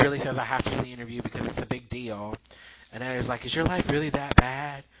 Thud really says I have to do the interview because it's a big deal. And Eddie's like, is your life really that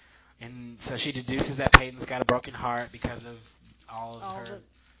bad? And so she deduces that Peyton's got a broken heart because of all of her.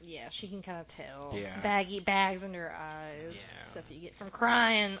 Yeah, she can kind of tell. Yeah. Baggy bags under her eyes. Yeah. Stuff you get from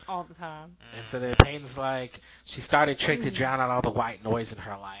crying all the time. And so then Peyton's like, she started Trick to drown out all the white noise in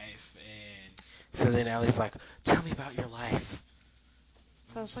her life. And so then Ellie's like, tell me about your life.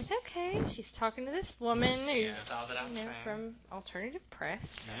 So I was like, okay, she's talking to this woman who's That's all that I'm saying. from alternative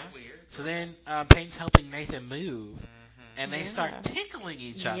press. Kind of weird. So then Peyton's helping Nathan move. And they Yeah. start tickling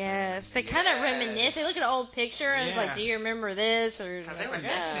each other. Yes, they kind of reminisce. They look at an old picture and it's like, Yeah. do you remember this? Or Because they were like,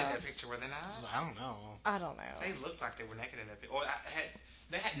 naked in oh. that picture, were they not? I don't know. I don't know. They looked like they were naked in that picture. Or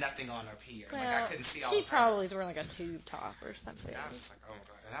they had nothing on up here. Well, like I couldn't see all she of her. probably was wearing like a tube top or something. And I was just like, oh my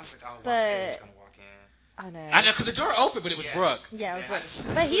god. And I was like, oh, watch But- Haley's gonna walk in. I know. I know, because the door opened, but it was Yeah. Brooke. Yeah, Yeah, I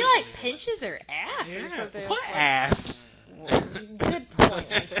just- but he like pinches her ass or something. What Like, ass? Good point,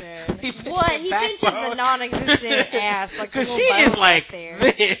 Winston. He pinched What? her He pinches the backbone. non-existent ass, like the Because little she is bone like there.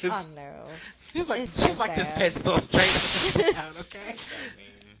 this. I know. She's like It's she's so like this sad. pencil straight down, okay? What's that mean?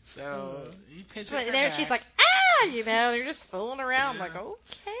 So he pinches But her there back. she's like, they're just fooling around. Yeah. Like,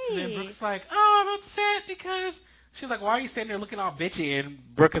 okay. So then Brooke's like, oh, I'm upset because she's like, why are you sitting there looking all bitchy? And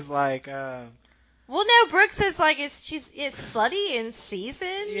Brooke is like, Well, no, Brooke says like it's slutty in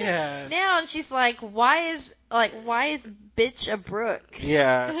season yeah, now, and she's like, why is bitch a Brooke?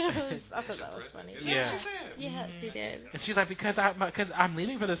 yeah. I thought that was funny. Is that Yeah. what she said? Yes, he did. And she's like, because I'm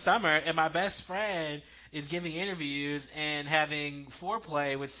leaving for the summer, and my best friend is giving interviews and having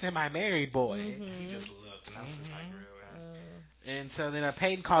foreplay with semi-married boy. He just looked, and I was just like, really? And so then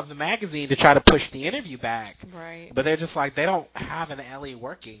Peyton calls the magazine to try to push the interview back. Right. But they're just like, they don't have an Ellie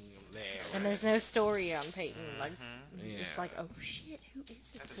working there. And there's no story on Peyton. Like, Yeah. it's like, oh shit, who is I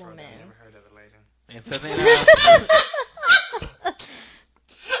this just wrote woman? down, never heard of it later. And so then,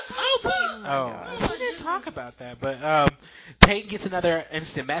 Oh, I didn't talk about that, but Peyton gets another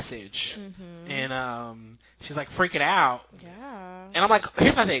instant message, and she's like freaking out. Yeah. And I'm like,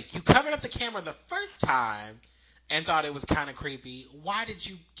 here's my thing: you covered up the camera the first time and thought it was kind of creepy. Why did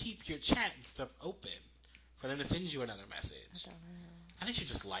you keep your chat and stuff open for them to send you another message? I think she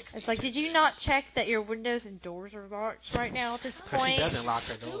just likes. It's the like, did you attention. not check that your windows and doors are locked right now at this Because point? she doesn't lock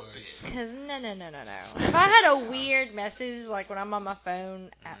her doors. Because no. If I had a weird message, like when I'm on my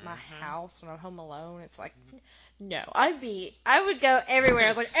phone at my house when I'm home alone, it's like, no. I would go everywhere.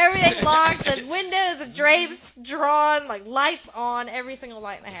 It's like everything locked, the windows, the drapes drawn, like lights on, every single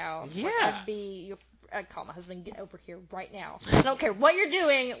light in the house. Like, Yeah. I'd call my husband, get over here right now. I don't care what you're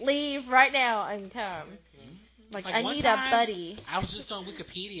doing, leave right now and come. Like I one need time, a buddy. I was just on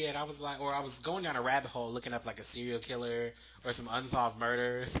Wikipedia and I was like, or I was going down a rabbit hole looking up like a serial killer or some unsolved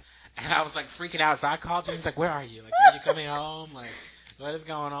murders, and I was like freaking out. So I called you. He's like, "Where are you? Like, are you coming home? Like, what is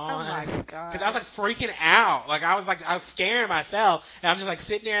going on?" Oh my god. Because I was like freaking out. I was scaring myself, and I'm just like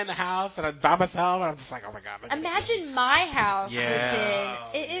sitting there in the house and I'm by myself, and I'm just like, "Oh my god." Imagine my house. Yeah.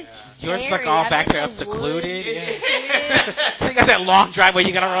 It is scary. Yours like all I'm back in there the up secluded. woods. Yeah. You got that long driveway.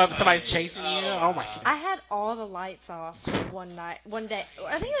 You gotta run up. Somebody's chasing you. Oh my god. I had all the lights off one day.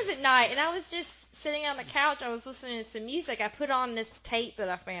 I think it was at night, and I was just sitting on the couch. I was listening to some music. I put on this tape that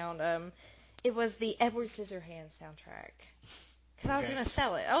I found. It was the Edward Scissorhands soundtrack. Because I was Okay. going to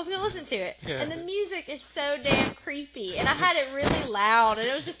sell it. I was going to listen to it. Yeah. And the music is so damn creepy. And I had it really loud. And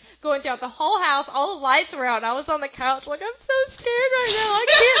it was just going throughout the whole house. All the lights were out. And I was on the couch like, I'm so scared right now. I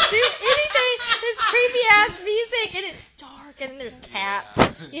can't do anything. This creepy ass music. And it's dark. And then there's cats.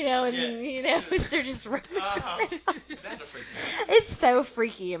 You know, and they're just running around. Is that a freaking? It's so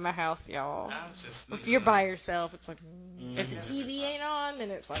freaky in my house, y'all. I'm just. If you're by yourself, it's like, if the Mhm. TV ain't on, then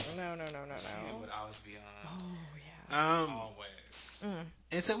it's like, no. It would always be on. Oh, yeah. Always.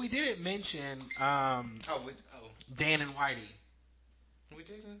 And so we didn't mention Dan and Whitey. We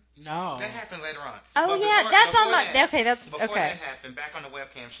didn't. No. That happened later on. Oh, But yeah, before- that's before on my, that- okay, that's, Before okay. that happened, back on the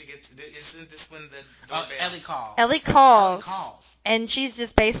webcam, she gets. Isn't this when the doorbell? Ellie calls. Ellie calls, Ellie calls. and she's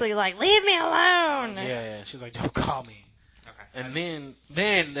just basically like, leave me alone. Yeah. She's like, don't call me. Okay. And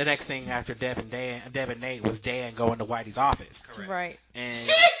then the next thing after Deb and Nate was Dan going to Whitey's office. Correct. Right. And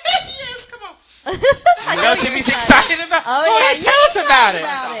Yes, come on. I you know know Jimmy's you're excited about. Oh, Go yeah, ahead, tell us about it.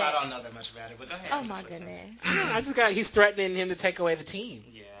 about I it. don't know that much about it, but go ahead. Oh, I'm my just listening. goodness. He's threatening him to take away the team.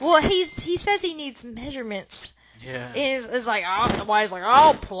 Yeah. Well, he says he needs measurements. Yeah. Is like, Whitey's like,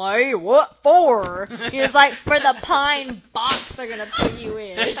 I'll play. What for? He was like, for the pine box they're gonna put you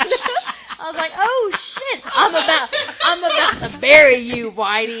in. I was like, oh shit, I'm about to bury you,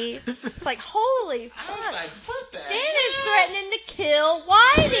 Whitey. It's like, holy I fuck. was like, what the Dan is threatening to kill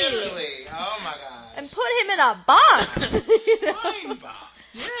Whitey Literally. Oh my gosh. and put him in a box. You know? Fine box.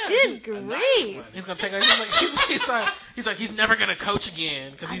 Good A nice grief. one. He's gonna take. He's like he's never gonna coach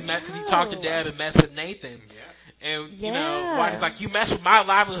again because he know. talked to Deb and messed with Nathan. Yeah. And you Yeah. know, Whitey's like, you mess with my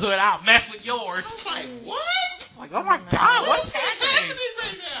livelihood, I'll mess with I yours. was like, what? Like, oh my God, what's What's happening? happening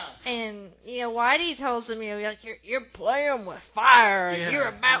right now? And Whitey tells him, like, you're playing with fire. And Yeah. you're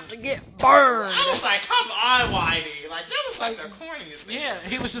about to get burned. I was like, come on, Whitey. Like, that was like the corniest thing. Yeah,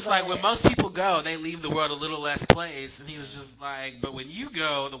 he was just like, when most people go, they leave the world a little less place. And he was just like, but when you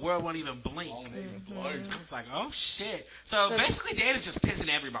go, the world won't even blink. Won't even blink. It's like, oh shit. So basically, Dan is just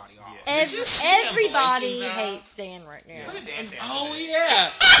pissing everybody off. Yeah. Did you see him Everybody blinking, though? hates Dan right now. What did Dan say? Oh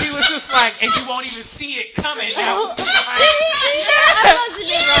yeah, he was just like, and you won't even see it coming. Oh, Like, I must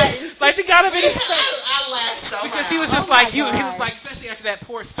have been right. like the got him in his face. I laughed so Because loud. he was just Oh my like, he was God. like, especially after that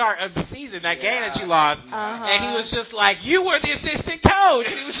poor start of the season, that game that Yeah. you lost. Uh-huh. And he was just like, you were the assistant coach.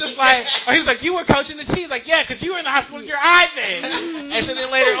 And he was just like, or he was like, you were coaching the team. He's like, yeah, because you were in the hospital with your eye thing. And so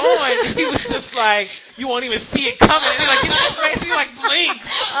then later on, he was just like, you won't even see it coming. And like, in his face, he like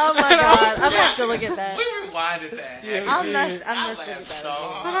blinks. Oh my And I was God. I'm like, gonna have to look at that. We rewinded that. Yeah, I we must I look at laughed so that.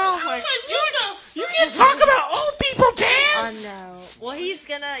 hard. Oh I my was like, you can't talk about old people, Dan. I know. Well, he's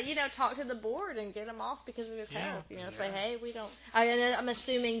gonna, talk to the board and get him off because of his health. Say, hey, we don't. I'm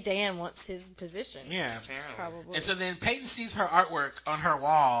assuming Dan wants his position. Yeah. Apparently. Probably. And so then Peyton sees her artwork on her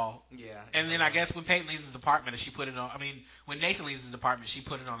wall. Yeah. And then I guess when Peyton leaves his apartment, she put it on. I mean, when Nathan leaves his apartment, she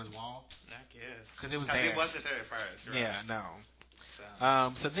put it on his wall. I guess. Because it was Because there. it wasn't there at first. Right? Yeah, no.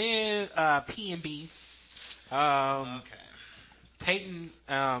 So. So then P and B. Okay. Peyton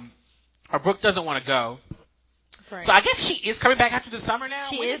or Brooke doesn't want to go. Right. So I guess she is coming back after the summer now.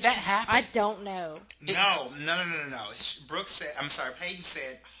 She when is. did that happen? I don't know. No. Brooke said, Peyton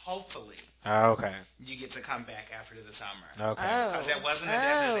said, hopefully Oh, okay. you get to come back after the summer. Okay. Oh. Because that wasn't a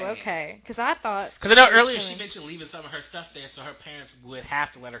definite thing. Okay. Because I thought. Because I know earlier she mentioned leaving some of her stuff there, so her parents would have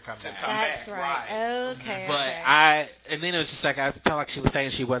to let her come back. That's back, right. right. Okay. But okay. and then it was just like I felt like she was saying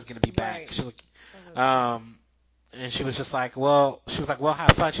she was going to be back. Right. She was, and she was just like, well,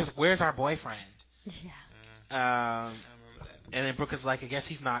 have fun. She was like, where's our boyfriend? Yeah. I remember that. And then Brooke is like, I guess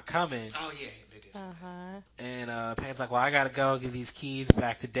he's not coming. Oh, yeah, they did. And Pam's like, well, I gotta go give these keys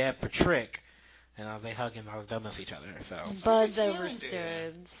back to Deb for Trick. And they hug and they'll miss each other. So Buds Karen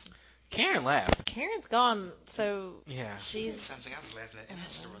overstood. Karen left. Karen's gone, so Yeah. she's. Something I was laughing at, and I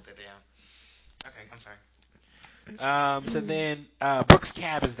should have wrote that down. Okay, I'm sorry. So then Brooke's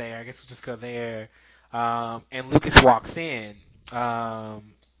cab is there. I guess we'll just go there. And Lucas walks in.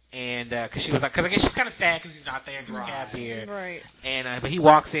 And because she was like, because I guess she's kind of sad because he's not there because the cab's here. Right. And but he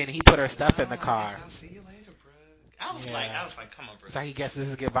walks in, he put her stuff in the car. I'll see you later, bro. I was Yeah. like, come on, bro. So he guesses this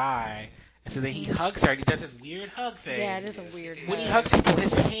is goodbye. And so then he hugs her and he does this weird hug thing. Yeah, it is a weird. When he hug. hugs people,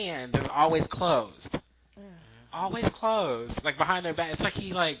 his hand is always closed. Always closed. Like behind their back. It's like he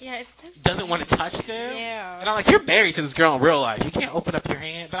Yeah, it's so doesn't want to touch them. Yeah. And I'm like, you're married to this girl in real life. You can't open up your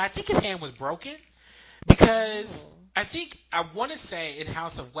hand. But I think his hand was broken because I want to say in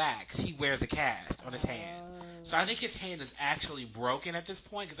House of Wax, he wears a cast on his hand. So I think his hand is actually broken at this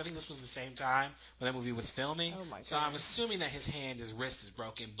point because I think this was the same time when that movie was filming. Oh my so I'm God. assuming that his wrist is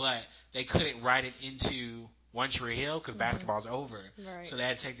broken, but they couldn't write it into One Tree Hill because basketball's over. Right. So they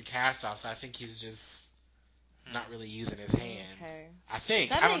had to take the cast off. So I think he's just not really using his hands. Okay. I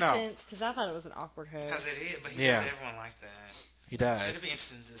think. That I don't makes know. sense because I thought it was an awkward hug. Because it is, but he Yeah. does everyone like that. He does. It'll be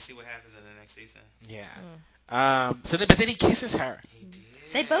interesting to see what happens in the next season. Yeah. Mm. But then he kisses her. He did.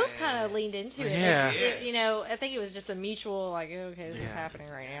 They both kind of leaned into it. Yeah. You know, I think it was just a mutual, like, okay, this is happening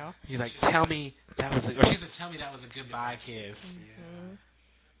right now. He's like, tell me that was or she's like, tell me that was a goodbye kiss. Yeah.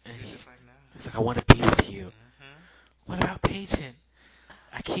 And He's just like, no. he's like, I want to be with you. Mm-hmm. What about Peyton?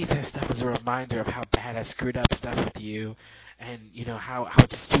 I keep that stuff as a reminder of how bad I screwed up stuff with you, and you know how I would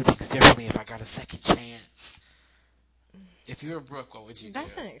just do things differently if I got a second chance. If you were Brooke, what would you do?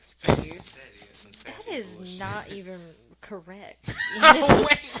 That's an excuse. That is some That sassy is bullshit. not even correct. You Oh, know?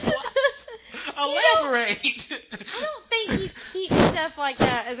 wait, what? Elaborate. I don't think you keep stuff like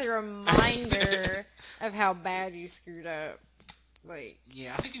that as a reminder of how bad you screwed up. Like,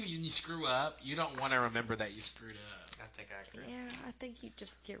 Yeah, I think if you screw up, you don't want to remember that you screwed up. I think I agree. yeah, I think you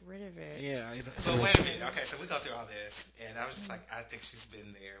just get rid of it. Yeah. So wait a minute. Okay, so we go through all this, and I was just like, I think she's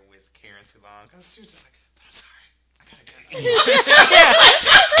been there with Karen too long because she was just like, I'm sorry, I gotta go.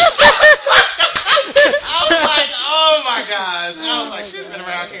 I was like, oh my gosh. I was like, she's been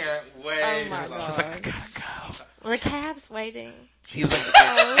around Karen way too long. She's like, I gotta go. Well, the cab's waiting. He was like,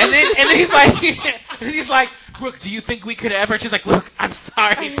 and then he's like, Brooke, do you think we could ever? She's like, look, I'm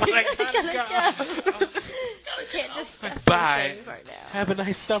sorry, but I gotta go. We can't discuss Bye. these things right now. Have a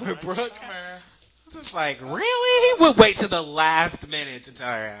nice summer, Brooke. Summer. I was just like, really? He would wait till the last minute to tell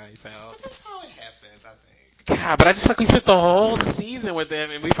her how he felt. But that's how it happens, I think. God, but I just like we spent the whole season with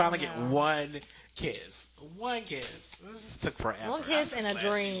him, and we finally get No. one kiss. One kiss. This just took forever. One kiss and a Glad she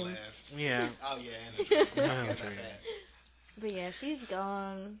dream. left. Yeah. Oh yeah, and a dream. Yeah, I forgot a about dream. that. But yeah, she's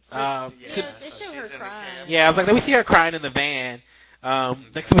gone. Um, Yeah, so- they show her she's in the crying. cab. yeah, I was like, then we see her crying in the van.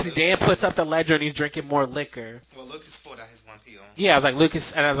 Next thing we see Dan puts up the ledger and he's drinking more liquor. Well, Lucas pulled out his one pill. Yeah, I was like,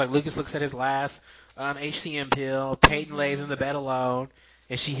 Lucas looks at his last HCM pill. Peyton lays in the bed alone,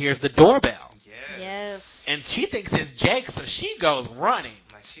 and she hears the doorbell. Yes. And she thinks it's Jake, so she goes running.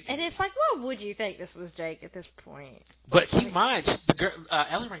 Like she did. And it's like, what would you think this was Jake at this point? But keep in mind, the girl,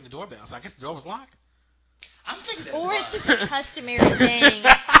 Ellie rang the doorbell, so I guess the door was locked. I'm thinking that Or it it's was. just a customary thing.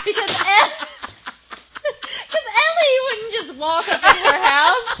 Because Ellie wouldn't just walk up into her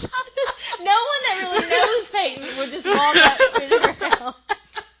house. No one that really knows Peyton would just walk up into her house.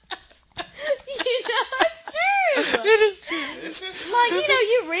 You know, it's true. It is true. This is true. Like, you know,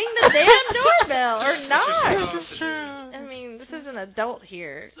 you ring the damn doorbell or That's what you're not. supposed to do. I mean, this is an adult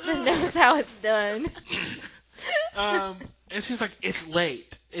here that knows how it's done. And she's like, it's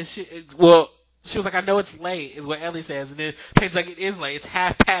late. And she was like, I know it's late, is what Ellie says. And then Peyton's like, it is late. It's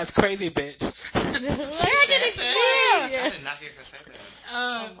 1:30, crazy bitch. I She can said explain. that? I did not hear her say that.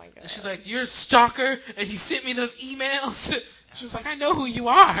 Oh my god. And she's like, you're a stalker, and you sent me those emails. She was like, I know who you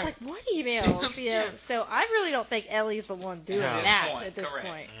are. Like, what emails? You know, so I really don't think Ellie's the one doing At this that point, at this correct.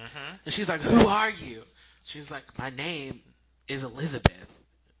 point. Mm-hmm. And she's like, who are you? She's like, my name is Elizabeth.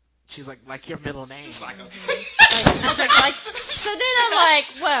 She's like your middle name. It's like, okay. Like, so then I'm like,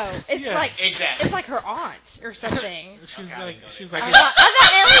 whoa, it's Yeah. like Exactly. it's like her aunt or something. She's Okay, I like, didn't know she's that. like, I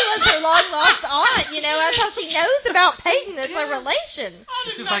thought Ellie was her long lost aunt. You know, that's how she knows about Peyton. It's a relation. I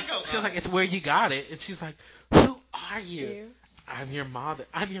did she's not like, go she's like, there. it's where you got it. And she's like, who are you? I'm your mother.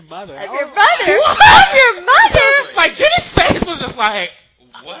 I'm your mother. I'm Oh, your mother. I'm your mother. Like Jenny's face was just like,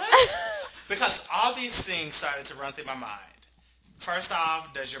 What? Because all these things started to run through my mind. First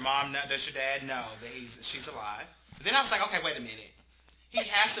off, does your mom know? Does your dad know that she's alive? Then I was like, okay, wait a minute. He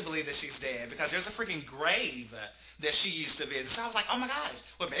has to believe that she's dead because there's a freaking grave that she used to visit. So I was like, oh my gosh,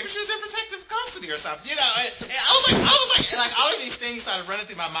 well maybe she was in protective custody or something, you know. And I was like, all of these things started running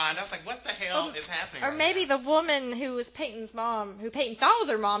through my mind. I was like, what the hell is happening? Or right maybe now? the woman who was Peyton's mom, who Peyton thought was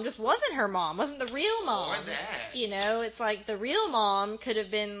her mom, just wasn't her mom, wasn't the real mom. Or that. You know, it's like the real mom could have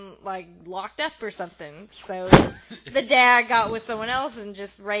been like locked up or something. So the dad got with someone else and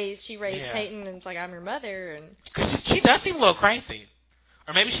just raised Yeah. Peyton, and it's like, I'm your mother. And because she does seem a little crazy.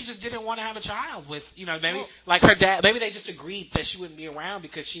 Or maybe she just didn't want to have a child with, maybe Well- like her dad. Maybe they just agreed that she wouldn't be around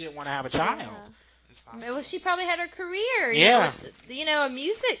because she didn't want to have a child. It's possible. Well, she probably had her career. Yeah. You know, a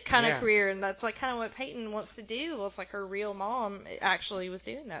music kind Yeah. of career, and that's like kind of what Peyton wants to do. Well, it's like her real mom actually was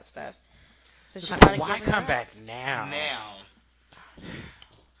doing that stuff. So It's she like, kinda why given her come up. back now? Now,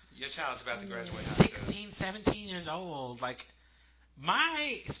 your child's about to graduate high school. 16, 17 years old. Like,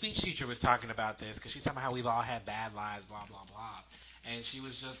 my speech teacher was talking about this because she's talking about how we've all had bad lives, blah, blah, blah. And she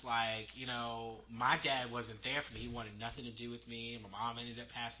was just like, my dad wasn't there for me. He wanted nothing to do with me. My mom ended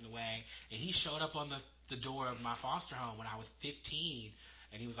up passing away. And he showed up on the door of my foster home when I was 15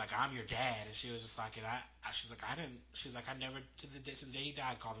 And he was like, I'm your dad. And she was just like, she's like, I never, to the day he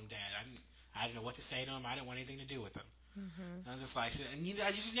died, called him dad. I didn't know what to say to him. I didn't want anything to do with him. Mm-hmm. I was just like, and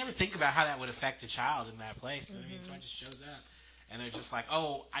I just never think about how that would affect a child in that place. You know what I mean? Someone just shows up, and they're just like,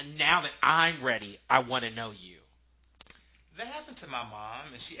 oh, now that I'm ready, I want to know you. That happened to my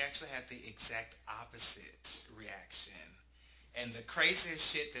mom, and she actually had the exact opposite reaction. And the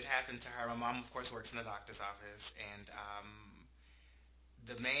craziest shit that happened to her, my mom, of course, works in the doctor's office, and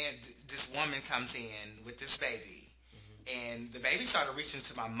this woman comes in with this baby, and the baby started reaching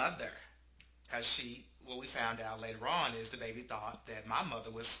to my mother, because what we found out later on is the baby thought that my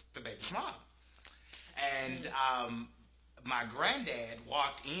mother was the baby's mom. And my granddad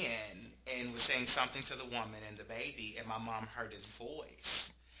walked in and was saying something to the woman and the baby, and my mom heard his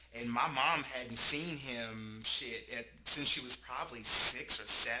voice. And my mom hadn't seen him since she was probably 6 or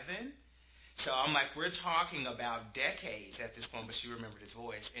 7. So I'm like, we're talking about decades at this point, but she remembered his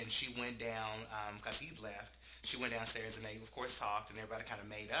voice. And she went down, because he'd left, she went downstairs and they, of course, talked, and everybody kind of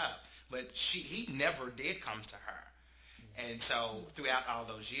made up. But he never did come to her. And so throughout all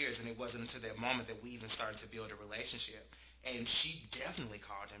those years, and it wasn't until that moment that we even started to build a relationship. And she definitely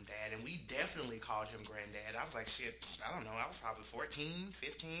called him dad, and we definitely called him granddad. I was like, shit, I don't know, I was probably 14,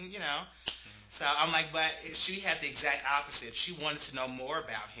 15, So I'm like, but she had the exact opposite. She wanted to know more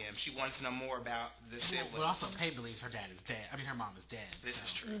about him. She wanted to know more about the siblings. But also, Pay believes her dad is dead. I mean, her mom is dead. This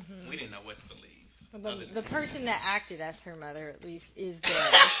is true. Mm-hmm. We didn't know what to believe. The person that acted as her mother, at least, is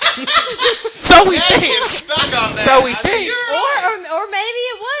dead. So we think. Stuck on that. So we think. Or maybe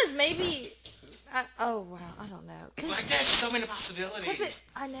it was. Maybe. Oh wow, I don't know. Like there's so many possibilities.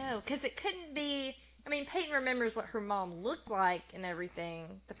 I know, because it couldn't be. I mean, Peyton remembers what her mom looked like and everything.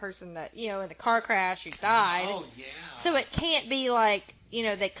 The person that in the car crash who died. Oh yeah. So it can't be like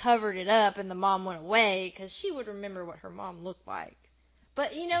they covered it up and the mom went away, because she would remember what her mom looked like.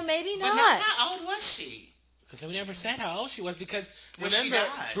 But maybe not. But now, how old was she? Because we never said how old she was. Because when remember,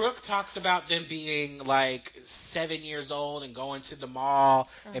 Brooke talks about them being like 7 years old and going to the mall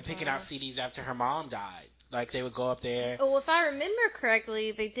and picking out CDs after her mom died. Like they would go up there. Well, if I remember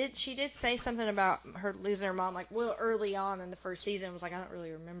correctly, she did say something about her losing her mom, early on in the first season. It was like, I don't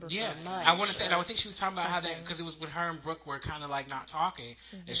really remember her much. I want to say, and I think she was talking about how that, because it was when her and Brooke were kind of like not talking,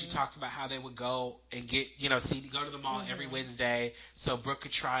 and she talked about how they would go and get, go to the mall every Wednesday so Brooke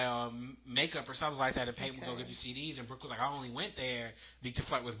could try on makeup or something like that, and Peyton would go get you CDs, and Brooke was like, I only went there to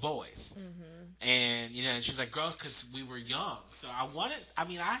flirt with boys. And, and she's like, girls, because we were young. So I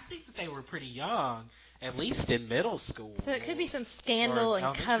think that they were pretty young. At least in middle school. So it could be some scandal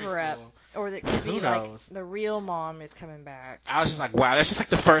and cover-up. Or it could be like the real mom is coming back. I was just like, wow, that's just like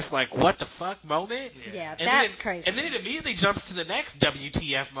the first, what the fuck moment? Yeah, that's crazy. And then it immediately jumps to the next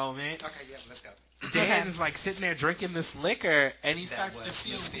WTF moment. Okay, yeah, let's go. Dan's sitting there drinking this liquor, and he starts to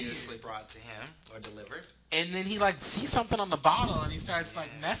feel mysteriously brought to him or delivered. And then he sees something on the bottle, and he starts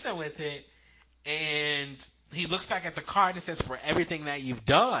messing with it, and he looks back at the card and it says, for everything that you've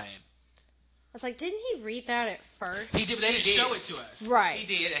done. I was like, didn't he read that at first? He did, but they didn't show it to us. Right. He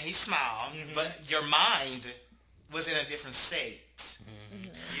did, and he smiled, but your mind was in a different state.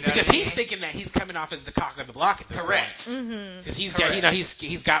 Because he's thinking that he's coming off as the cock of the block at this Correct. Because he's got,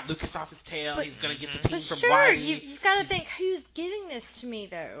 he's got Lucas off his tail. He's going to get the team from Wiley. You've got to think, who's giving this to me,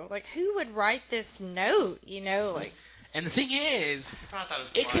 though? Who would write this note, And the thing is,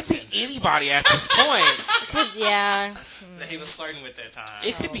 it could be anybody at this point. Yeah. That he was flirting with that time.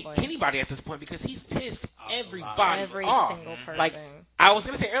 It could be anybody at this point because he's pissed everybody Every off. single person. I was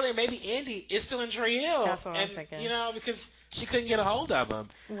going to say earlier, maybe Andy is still in Triel. That's what I'm thinking. Because she couldn't get a hold of him.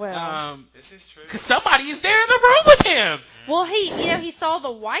 Well. This is true. Because somebody is there in the room with him. Well, he saw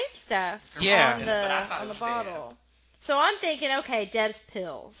the white stuff on the bottle. Dead. So I'm thinking, okay, Deb's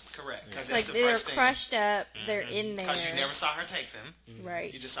pills. Correct. It's they're crushed up, they're in there. Because you never saw her take them.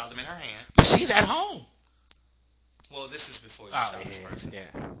 Right. You just saw them in her hand. But she's at home. Well, this is before you saw this person.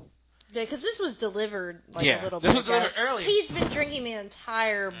 Yeah. Yeah, because this was delivered a little bit This was delivered earlier. He's been drinking the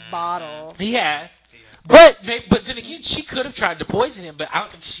entire bottle. He has. Yeah. But then again, she could have tried to poison him, but I don't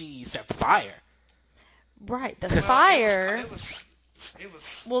think she set the fire. Right, the fire. It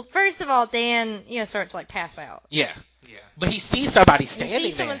was. Well, first of all, Dan, starts to pass out. Yeah. Yeah. But he sees somebody standing there. He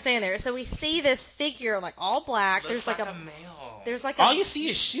sees someone standing there. So we see this figure, all black. Looks there's like a male. There's all you see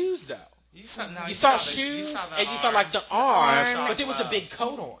is shoes, though. You saw shoes, and you saw the arm, but there was a big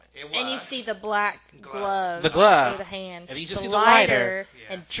coat on. It was. And you see the black glove. The glove. Or the hand. And you just see the lighter.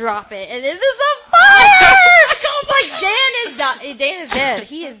 And drop it. And it is a fire! Dan is dead.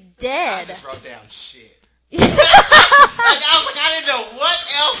 He is dead. I just wrote down shit. I was like, I didn't know what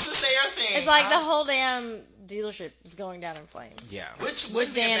else to say or think. It's like the whole damn dealership is going down in flames. Yeah. Which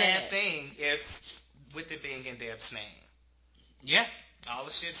wouldn't be a Dan in bad it. thing if, with it being in Deb's name. Yeah. All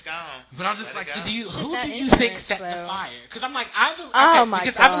the shit's gone. But I'm just Let like, it so go. who that do you think insurance, set the though. fire? Because I'm like, Oh, my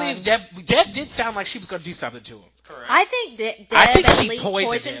because God. I believe Deb did sound like she was going to do something to him. Correct. I think Deb I think at she least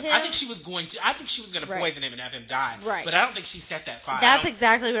poisoned him. him. I think she was going to Right. poison him and have him die. Right. But I don't think she set that fire. That's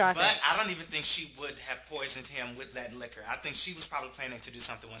exactly what I But think. I don't even think she would have poisoned him with that liquor. I think she was probably planning to do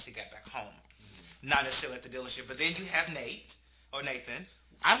something once he got back home. Not necessarily at the dealership. But then you have Nathan.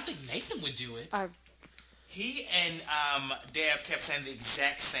 I don't think Nathan would do it. He and Deb kept saying the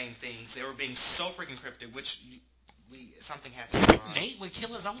exact same things. They were being so freaking cryptic, which something happened. Nate would kill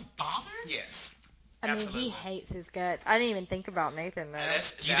his own father? Yes. I mean, Absolutely. he hates his guts. I didn't even think about Nathan, though.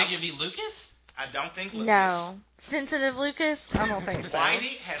 Do you think it'd be Lucas? I don't think Lucas. No. Sensitive Lucas? I don't think so.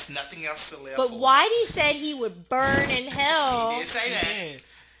 Whitey has nothing else to live But for. Whitey said he would burn in hell. He did say that.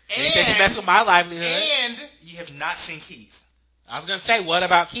 And he said you mess with my livelihood. And you have not seen Keith. I was going to say, what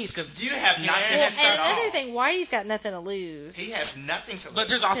about Keith? Because You have not seen Well, him and at all. another thing, Whitey's got nothing to lose. He has nothing to lose. But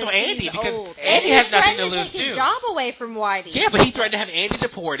there's also 'Cause Andy, he's because old. Andy And has he's nothing to threatened lose take too. his job away from Whitey. Yeah, but he threatened to have Andy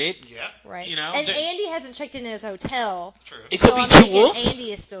deported. Yeah, Right. You know, and the- Andy hasn't checked in his hotel. true. It could So be I'm thinking Jules.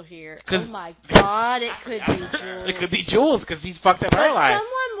 Andy is still here. Oh 'Cause- my God, it could be Jules. It could be Jules because he's fucked up her But life.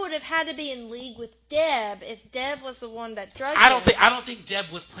 someone would have had to be in league with Deb if Deb was the one that drugged I him. don't think Deb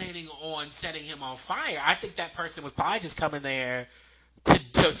was planning on setting him on fire. I think that person was probably just coming there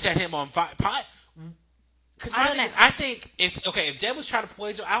to set him on fire. Because my I don't thing is, know. I think if Deb was trying to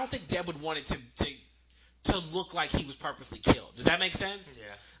poison, I don't think Deb would want it to look like he was purposely killed. Does that make sense? Yeah.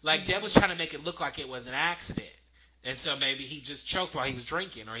 Like Deb was trying to make it look like it was an accident. And so maybe he just choked while he was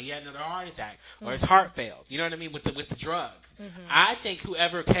drinking, or he had another heart attack, or his heart failed. You know what I mean with the drugs. I think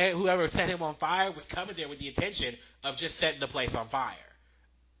whoever set him on fire was coming there with the intention of just setting the place on fire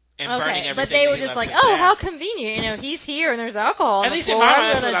and burning everything. but they were that he just left like, to oh, death. how convenient. You know, he's here and there's alcohol on At the least in floor. my mind, I'm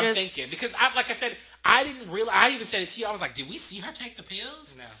that's what gonna I'm just... thinking. Because like I said, I didn't realize. I even said it to you. I was like, did we see her take the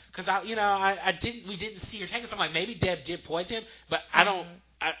pills? No. Because I didn't. We didn't see her take it. So I'm like, maybe Deb did poison him, but I don't.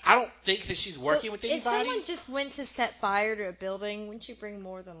 I don't think that she's working with If anybody. someone just went to set fire to a building, wouldn't you bring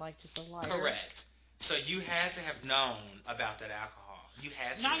more than like just a lighter? Correct. So you had to have known about that alcohol. You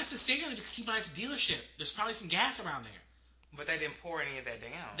had to. Not necessarily because Key Buy's a dealership. There's probably some gas around there. But they didn't pour any of that down.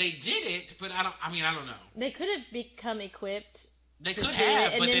 They did it, but I don't know. They could have become equipped They to could do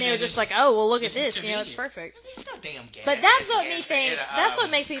have, it, and but then they were just like, this- oh, well, look at this is this. You know, it's convenient. perfect. There's no damn gas. But that's what Gas me for think. it, That's what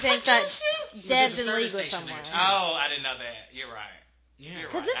makes me think that Congestion? Deb's there's a in league service with station there, someone. too. Oh, I didn't know that. You're right. Yeah. You're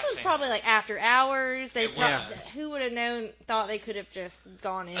Because right. this I've was seen probably that. like after hours. They It probably, was. who would have known? Thought they could have just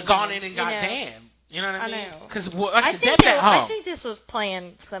gone in. And you got know. damn. You know what I I mean? know. Because I think Deb's at I home. think this was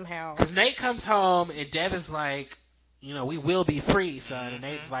planned somehow. Because Nate comes home and Deb is like, we will be free, son. And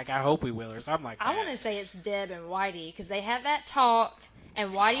Nate's like, I hope we will, or something like that. I want to say it's Deb and Whitey because they had that talk,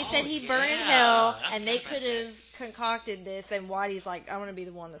 and Whitey said he'd burn in yeah. hell, I and they forgot could about have concocted this, and Whitey's like, I want to be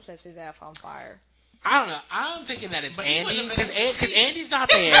the one that sets his ass on fire. I don't know. I'm thinking that it's But he Andy wouldn't have been because able to see. Andy's not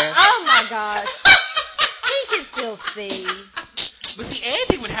there. Oh my gosh, he can still see. But see,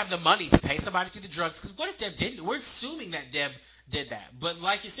 Andy would have the money to pay somebody to do the drugs. Because what if Deb didn't? We're assuming that Deb did that. But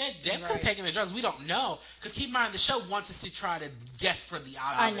like you said, Deb could have Right. taken the drugs. We don't know. Because keep in mind, the show wants us to try to guess for the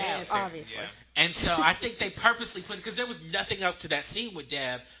I obvious know, answer. obviously. Yeah. And so I think they purposely put, because there was nothing else to that scene with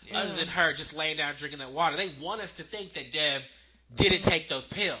Deb other than her just laying down drinking that water. They want us to think that Deb didn't take those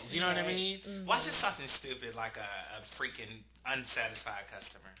pills. You know what I Right. mean? Watch it something stupid like a freaking unsatisfied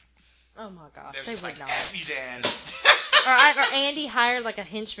customer. Oh my gosh, They're they just would like, not. F you, Dan. Or Andy hired like a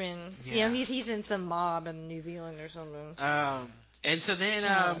henchman. You Yeah. know, he's in some mob in New Zealand or something. And so then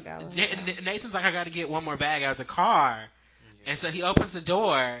Oh, God. Nathan's like, I got to get one more bag out of the car. And so he opens the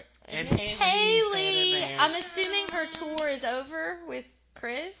door, and Haley's Haley, standing there. I'm assuming her tour is over with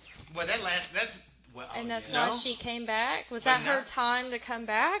Chris, Well, well, and that's yeah. why she came back. Was But that her no. time to come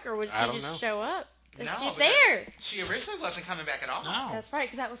back, or would I she don't just know. show up? 'Cause No, she's because there. She originally wasn't coming back at all. No. That's right,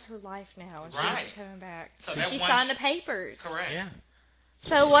 because that was her life now, and she Right. wasn't coming back. So she that one- signed the papers. Correct. Yeah.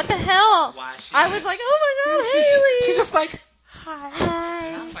 So what the hell? Why she? I was like, oh my god, Haley. She's just like, And I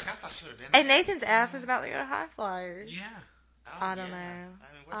hi. was like, I thought she would have been. And there. Nathan's ass is about to go to High Flyers. yeah. Oh, I don't yeah. know.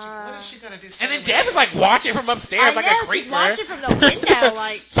 I mean, what is she gonna do? And then Deb is like watching from upstairs like I know, a creeper. she's watching from the window,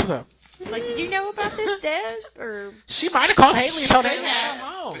 like, She's like, did you know about this, Deb? Or she might have called Haley She and told could Haley to have,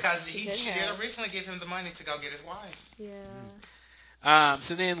 come home. because She she did have. originally give him the money to go get his wife. yeah.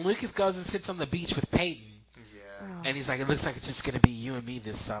 So then Lucas goes and sits on the beach with Peyton. Yeah. Oh. And he's like, it looks like it's just going to be you and me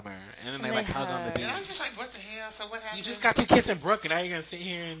this summer. And then they And like they hug on the hug. beach. And I'm just like, what the hell? So what happened? You just got through kissing Brooke, and now you're going to sit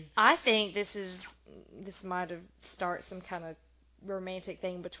here and... I think this might have started some kind of romantic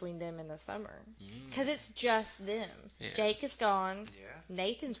thing between them in the summer. Mm. Because it's just them. Yeah. Jake is gone. Yeah.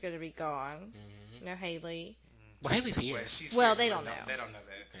 Nathan's going to be gone. Mhm. No Haley. Well, Haley's here. Well, they don't know. They don't know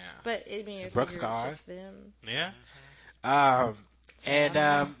that. Yeah. But I mean, if Brooke's it's gone. just them. Yeah. Mm-hmm. And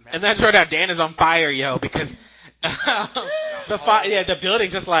then short out, Dan is on fire, yo, because the building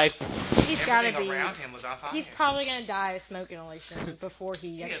just like He's got to everything be. around him was on fire. He's probably going to die of smoke inhalation before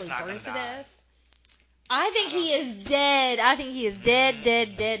he is actually not burns to gonna die. death. I think he is dead. I think he is dead,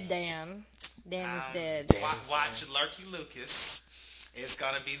 Dan. Dan is dead. Watch Lurky Lucas is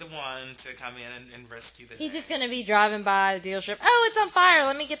going to be the one to come in and rescue the He's day. just going to be driving by the dealership. Oh, it's on fire.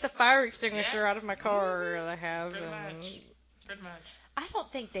 Let me get the fire extinguisher out of my car that I have. Pretty much. I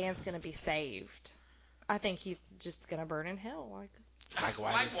don't think Dan's going to be saved. I think he's just going to burn in hell. Like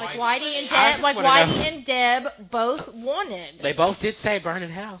Whitey and Deb both wanted. They both did say burn in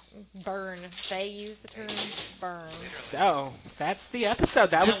hell. Burn. They used the term burn. So, that's the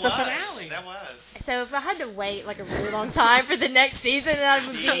episode. That was the finale. That was. So if I had to wait like a really long time for the next season, I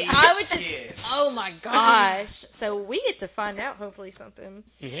would just, oh my gosh. So we get to find out hopefully something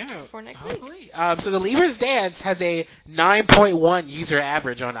for next week. So the Leavers Dance has a 9.1 user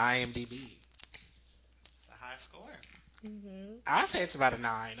average on IMDb. Mm-hmm. I'd say it's about a 9.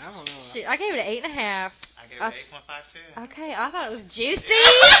 I don't know. Shoot, I gave it an 8.5. I gave it 8.5 too. Okay, I thought it was juicy.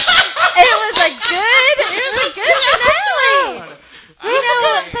 It was a good finale. You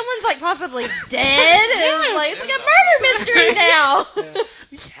know, someone's like possibly dead. It's like a murder mystery now.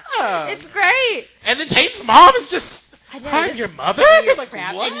 Yeah. It's great. And then Tate's mom is just, I'm your mother? Like,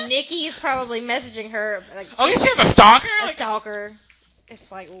 crap. what? And Nikki is probably messaging her. Like, oh, yeah, she has a stalker? Stalker.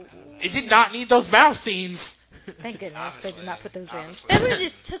 It's like... It did not need those mouth scenes. Thank goodness they did not put those in. Obviously. That would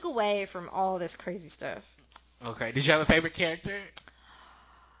just took away from all this crazy stuff. Okay. Did you have a favorite character?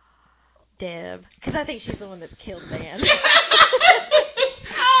 Deb. Because I think she's the one that killed Dan. You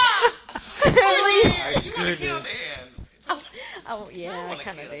want to kill Dan. Oh, yeah, I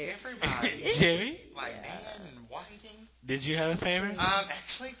kind of do. Everybody. Jimmy? Like Dan and Whiting. Did you have a favorite?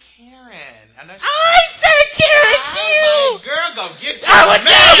 Actually, Karen. I said Karen too! Like, girl, go get your I would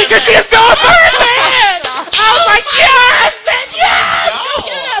know because she is going for a man! I was like, yes, bitch, yes!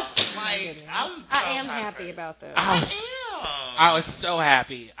 I am happy about those. I was so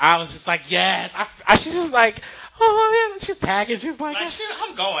happy. I was just like, yes. She's just like, oh, yeah. She's packing. She's like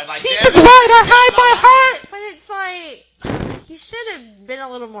I'm going. Like, it's right. I hide my heart. But it's like, you should have been a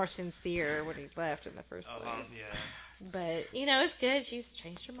little more sincere when he left in the first place. Yeah. But, it's good. She's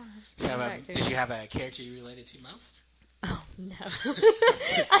changed her mind. Did you have a character you related to most? Oh, no.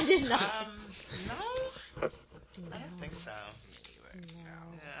 I did not. No. I don't think so. No.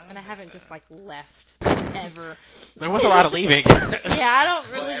 And I haven't just left ever. There was a lot of leaving. Yeah, I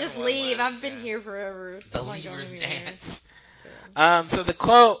don't really just leave. I've been here forever. The Leavers Dance. So the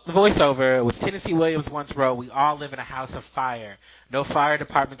quote, the voiceover was Tennessee Williams once wrote, "We all live in a house of fire. No fire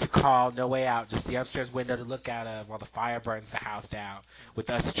department to call, no way out, just the upstairs window to look out of while the fire burns the house down, with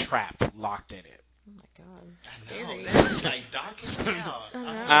us trapped, locked in it." Oh my God. Scary. That's like dark as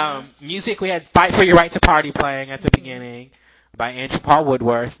hell. Music, we had Fight for Your Right to Party playing at the beginning by Andrew Paul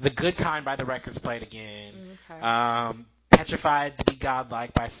Woodworth. The Good Kind by The Records played again. Okay. Petrified to Be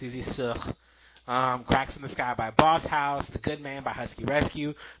Godlike by Susie Sukh. Cracks in the Sky by Boss House, The Good Man by Husky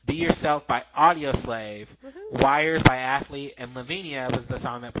Rescue, Be Yourself by Audio Slave, Wires by Athlete, and Lavinia was the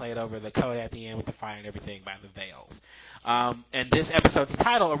song that played over the code at the end with the fire and everything by The Veils. And this episode's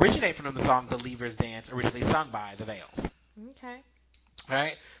title originated from the song The Leavers Dance, originally sung by The Veils. Okay.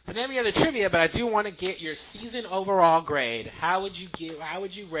 Alright, so then we have the trivia, but I do want to get your season overall grade. How would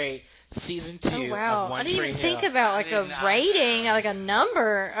you rate season 2 Oh, wow. of One I didn't Tree even Hill? think about a rating, like a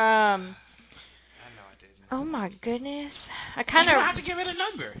number. I know I didn't. Oh my goodness. You don't have to give it a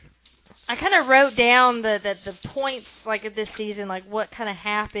number. I kind of wrote down the points of this season, what kind of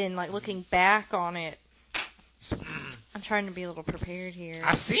happened, looking back on it. I'm trying to be a little prepared here.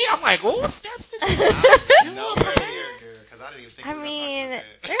 I see. I'm like, oh, steps to do. I didn't even think I we were mean,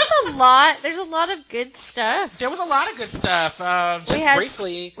 talking about that. there's a lot of good stuff. There was a lot of good stuff.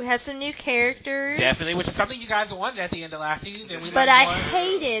 Briefly. We had some new characters. Definitely, which is something you guys wanted at the end of last season. But I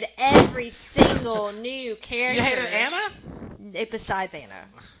hated every single new character. You hated Anna? Besides Anna.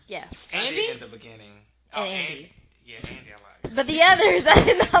 Yes. Andy? In the beginning. And Andy. Yeah, Andy I like. But the others I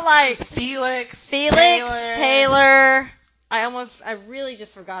did not like. Felix, Taylor. I really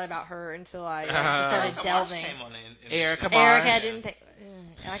just forgot about her until I started delving. Erica Marsh. Erica didn't think.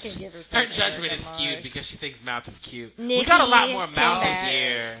 I can give her some. Her judgment is skewed because she thinks Mouth is cute. Nikki we got a lot more Mouth this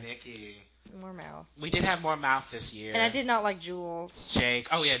year. Nikki. More more mouth. We did have more mouth this year. And I did not like Jules. Jake.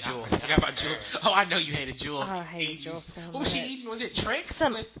 Oh, yeah, Jules. I forgot about Jules. Oh, I know you hated Jules. Oh, I hated Jules so much. What was she eating? Was it Tricks?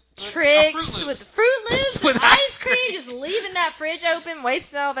 Some with Tricks Fruit Loops. with Fruit Loops With and ice cream, just leaving that fridge open,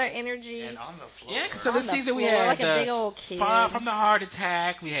 wasting all their energy. And on the floor. Yeah, so On this the season we floor, had like a the big old kid. Fall from the Heart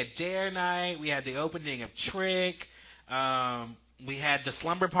Attack. We had Dare Night. We had the opening of Trick. We had the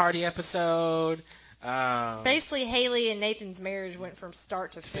Slumber Party episode. Basically, Haley and Nathan's marriage went from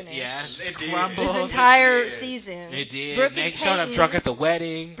start to finish. Yeah, It did. crumbled. This entire It did. season. It did. Brooke Nate and showed up Peyton- drunk at the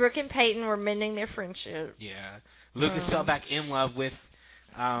wedding. Brooke and Peyton were mending their friendship. Yeah. Lucas fell back in love with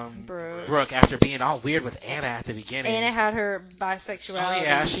Brooke. after being all weird with Anna at the beginning. Anna had her bisexuality. Oh,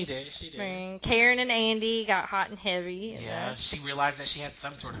 yeah, she did. She did. thing. Karen and Andy got hot and heavy. Yeah, she realized that she had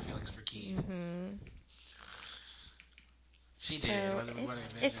some sort of feelings for Keith. Mm-hmm. She did. So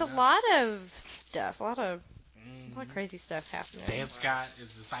it's a lot of stuff. A lot of crazy stuff happening. Dan Scott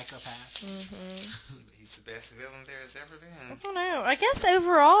is a psychopath. Mm-hmm. He's the best villain there has ever been. I don't know. I guess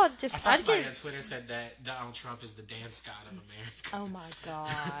overall, just I saw somebody on Twitter said that Donald Trump is the Dan Scott of America. Oh my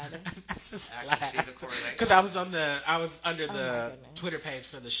god. I just I can see the correlation. because I was under Oh the my goodness. Twitter page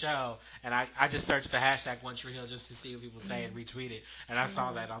for the show, and I just searched the hashtag One Tree Hill just to see what people say and retweet it, and I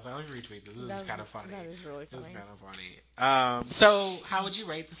saw that and I was like, let me retweet this. This is kind of funny. That is really This funny. is kind of funny. So how would you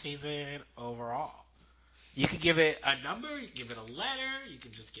rate the season overall? You could give it a number, you could give it a letter, you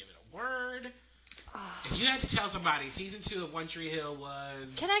could just give it a word. If you had to tell somebody, season 2 of One Tree Hill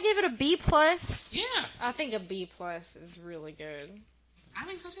was... Can I give it a B plus? Yeah. I think a B plus is really good. I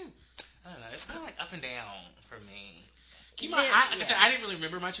think so too. I don't know. It's kind of like up and down for me. Keep in mind, like I said, I didn't really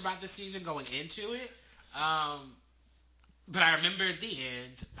remember much about this season going into it. But I remember at the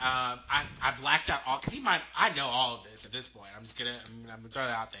end, I blacked out all, because I know all of this at this point. I'm gonna throw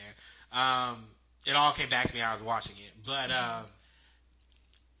that out there. It all came back to me when I was watching it. But,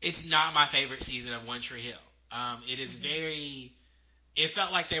 it's not my favorite season of One Tree Hill. It is it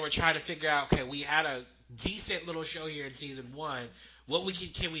felt like they were trying to figure out, okay, we had a decent little show here in season 1. What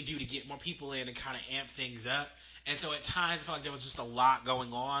can we do to get more people in and kind of amp things up? And so at times I felt like there was just a lot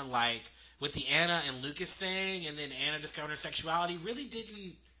going on, like with the Anna and Lucas thing, and then Anna discovering her sexuality really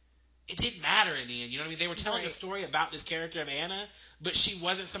didn't matter in the end. You know what I mean? They were telling a story about this character of Anna, but she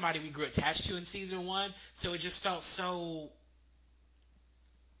wasn't somebody we grew attached to in season 1, so it just felt so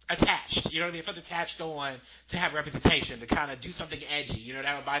attached. You know what I mean? It felt attached on to have representation, to kind of do something edgy, you know, to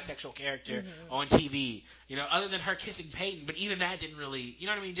have a bisexual character on TV. You know, other than her kissing Peyton, but even that didn't really, you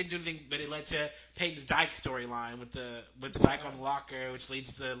know what I mean? Didn't do anything, but it led to Peyton's Dyke storyline with the Dyke on the locker, which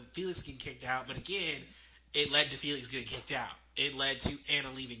leads to Felix getting kicked out. But again, it led to Felix getting kicked out. It led to Anna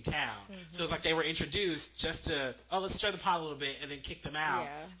leaving town. So it's like they were introduced just to, let's stir the pot a little bit and then kick them out.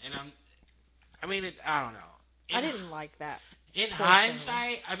 Yeah. And I don't know. I didn't like that. In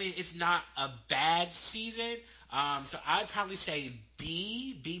hindsight, I mean, it's not a bad season. So I'd probably say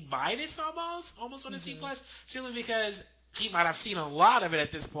B minus almost on a C plus, simply because I've seen a lot of it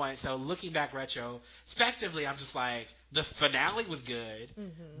at this point. So looking back retrospectively, I'm just like, the finale was good.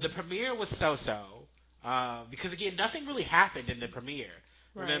 The premiere was so-so. Because again, nothing really happened in the premiere.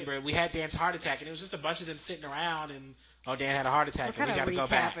 Right. Remember, we had Dan's heart attack, and it was just a bunch of them sitting around, and Dan had a heart attack, and we got to go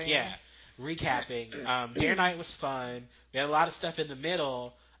back. Yeah. Recapping. Dare Night was fun. We had a lot of stuff in the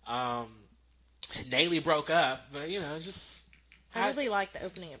middle. Naley broke up, but I really liked the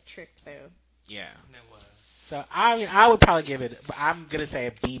opening of Trick though. Yeah. It was. So I would probably give it. I'm gonna say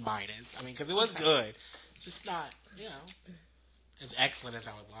a B minus. I mean, because it was good, just not as excellent as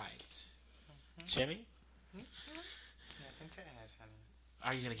I would like. Jimmy, Nothing to add, honey.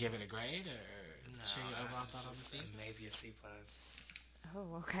 are you gonna give it a grade or No, share your overall thought on the season? Maybe a C plus.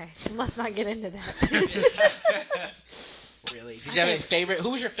 Oh, okay. Let's not get into that. Really? Did you have a favorite? Who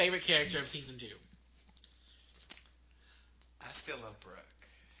was your favorite character of season 2? I still love Brooke.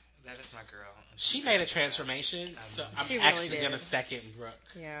 That is my girl. She made a transformation, so I'm She actually really going to did. second Brooke.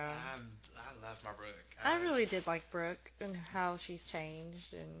 Yeah. I love my Brooke. I really did like Brooke and how she's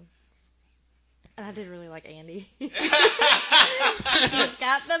changed, and I did really like Andy. He's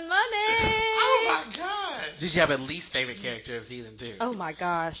got the money. Oh my gosh. Did you have a least favorite character of season 2? Oh my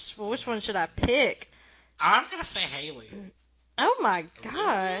gosh. Well, which one should I pick? I'm going to say Haley. Oh my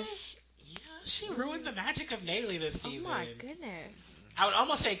gosh. Yeah, she ruined the magic of Naley this season. Oh my goodness. I would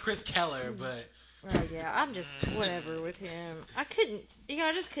almost say Chris Keller, but... Oh yeah, I'm just whatever with him. I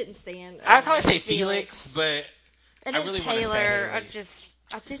just couldn't stand. I'd probably say Felix, but and I then really want to say Taylor. Haley.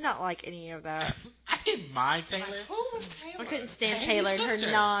 I did not like any of that. I didn't mind Taylor. Who was Taylor? I couldn't stand Haley's Taylor and sister.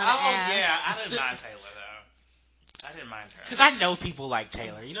 her non-ass. Oh yeah, I didn't mind Taylor though. I didn't mind her. Because I know people like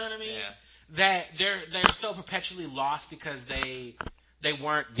Taylor, you know what I mean? Yeah. That they're so perpetually lost because they they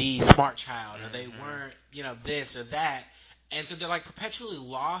weren't the smart child, or they Mhm. weren't, this or that. And so they're like perpetually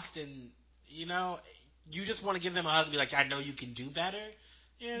lost in, you just want to give them a hug and be like, I know you can do better.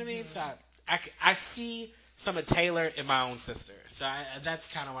 You know what I mean? So I see some of Taylor in my own sister. So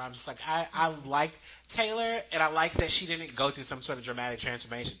that's kind of why I'm just like, I liked Taylor, and I like that she didn't go through some sort of dramatic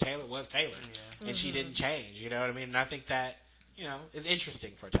transformation. Taylor was Taylor, and she didn't change. You know what I mean? And I think that, is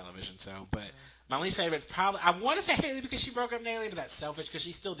interesting for television. So, but my least favorite is probably, I want to say Haley because she broke up Haley, but that's selfish because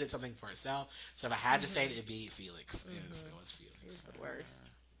she still did something for herself. So if I had to say it, it'd be Felix. It was Felix. He's the worst.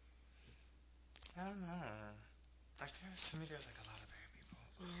 I don't know. Like, to me, there's like a lot of bad people.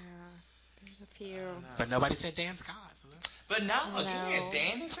 Yeah, there's a few. But nobody said Dan Scott. So But no, again, No.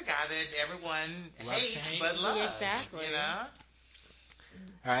 Dan is the guy that everyone Loves to hates hate. but loves. Exactly. You know?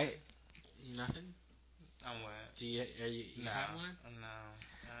 all right, nothing. On what? Do you No. have one? No.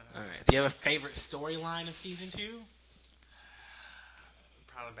 All right. Do you have a favorite storyline of season 2?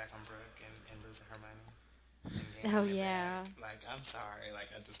 Probably back on Brooke and losing her money. Oh, yeah. Back. Like, I'm sorry. Like,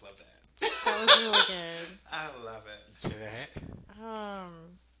 I just love that. That was really good. I love it. I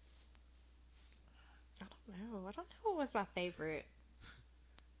don't know. I don't know what was my favorite.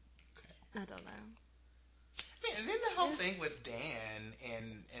 I don't know. And then the whole thing with Dan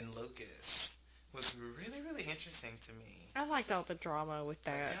and Lucas was really, really interesting to me. I liked all the drama with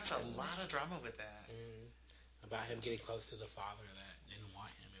that. Like, there was a lot of drama with that. About him getting close to the father that didn't want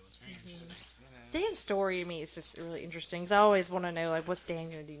him. It was very interesting. Dan's story to me is just really interesting because I always want to know, like, what's Dan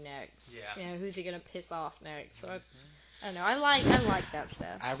going to do next? Yeah. Who's he going to piss off next? So I don't know. I like that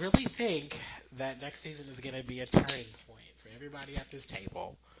stuff. I really think that next season is going to be a turning point for everybody at this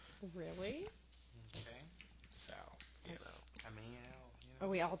table. Really? Okay. So, I mean, Are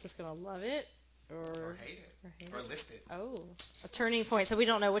we all just going to love it? Or hate it. Or list it. Oh, a turning point. So we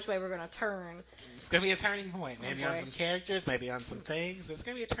don't know which way we're going to turn. It's going to be a turning point. Maybe on boy. some characters, maybe on some things. It's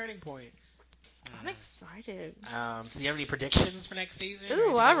going to be a turning point. I'm excited. So do you have any predictions for next season?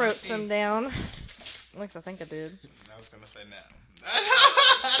 Ooh, I wrote some down. At least I think I did. I was going to say no.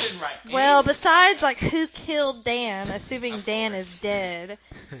 I didn't write anything. Well, besides, like, who killed Dan, assuming Dan is dead,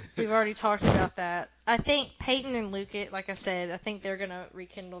 we've already talked about that. I think Peyton and Lucas, like I said, I think they're going to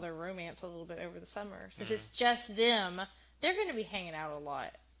rekindle their romance a little bit over the summer. Since it's just them, they're going to be hanging out a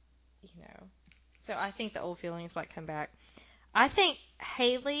lot, So I think the old feelings might come back. I think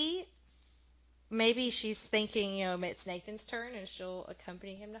Haley, maybe she's thinking, it's Nathan's turn and she'll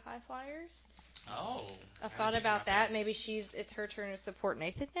accompany him to High Flyers. Oh. I thought about that. Maybe it's her turn to support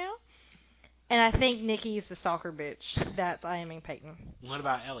Nathan now. And I think Nikki's the stalker bitch that's IMing Peyton. What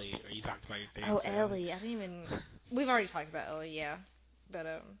about Ellie? Or you talked about your things? Oh, Ellie. I didn't even... We've already talked about Ellie, yeah. But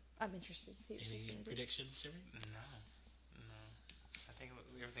I'm interested to see what she's going to do. Predictions, Jimmy? No. I think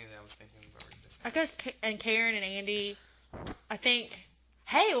everything that I was thinking was already discussed. I guess and Karen and Andy, I think,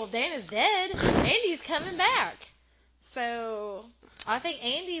 hey, well, Dan is dead. Andy's coming back. So I think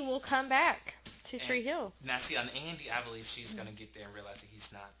Andy will come back to Tree Hill. Now, see, on Andy, I believe she's going to get there and realize that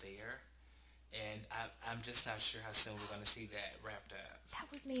he's not there. And I'm just not sure how soon we're going to see that wrapped up. That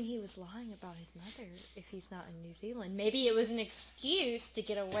would mean he was lying about his mother if he's not in New Zealand. Maybe it was an excuse to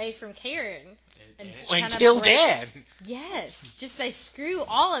get away from Karen. And kill Dan. Yes. Just say, screw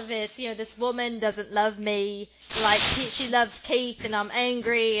all of this. This woman doesn't love me. Like, she loves Keith, and I'm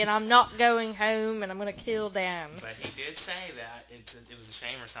angry, and I'm not going home, and I'm going to kill Dan. But he did say that it was a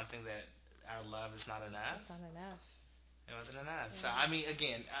shame or something that our love is not enough. It's not enough. It wasn't enough. Yeah. So, I mean,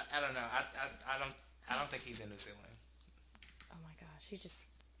 again, I don't know. I don't think he's in New Zealand. Oh my gosh,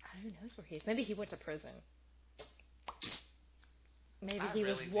 who knows where he is? Maybe he went to prison. Maybe he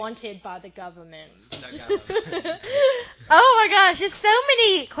was wanted by the government. Oh my gosh, there's so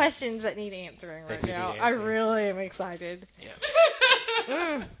many questions that need answering right now. I really am excited.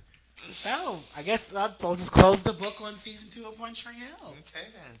 Yeah. So, I guess we'll just close the book on season 2 of One Tree Hill. Okay,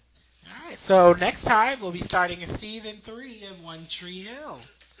 then. Alright, so next time we'll be starting season 3 of One Tree Hill.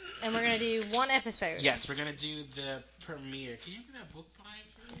 And we're going to do one episode. Yes, we're going to do the premiere. Can you give me that book line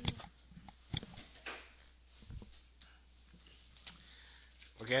for you?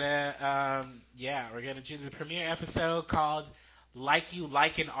 We're gonna do the premiere episode called "Like You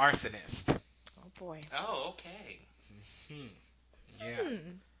Like an Arsonist." Oh boy. Oh, okay. Yeah.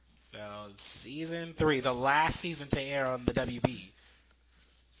 So season 3, the last season to air on the WB.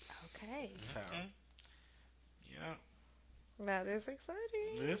 Okay. So, yeah. That is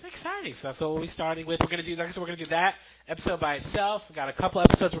exciting. It is exciting. So that's what we'll be starting with. We're gonna do that episode by itself. We've got a couple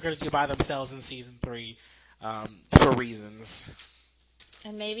episodes we're gonna do by themselves in season 3, for reasons.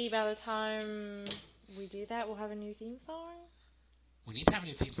 And maybe by the time we do that, we'll have a new theme song. We need to have a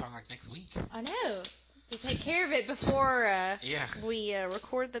new theme song like next week. I know. to take care of it before Yeah. we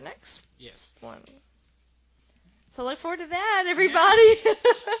record the next Yes. one. So look forward to that, everybody.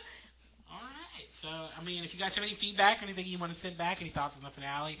 All right. So, I mean, if you guys have any feedback, anything you want to send back, any thoughts on the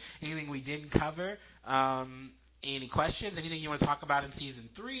finale, anything we didn't cover, any questions, anything you want to talk about in season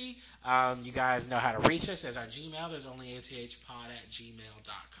 3, you guys know how to reach us. There's our Gmail. There's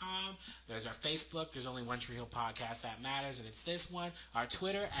onlyothpod@gmail.com. There's our Facebook. There's only one Tree Hill podcast that matters, and it's this one. Our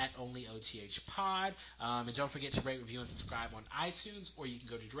Twitter @onlyothpod. And don't forget to rate, review, and subscribe on iTunes, or you can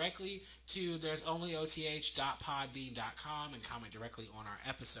go directly to there's onlyoth.podbean.com and comment directly on our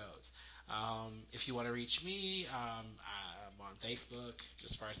episodes. If you want to reach me, I'm on Facebook,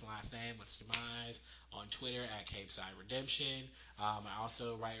 just first and last name, what's Demise. On Twitter @Capeside Redemption. I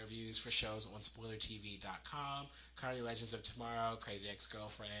also write reviews for shows on SpoilerTV.com, currently Legends of Tomorrow, Crazy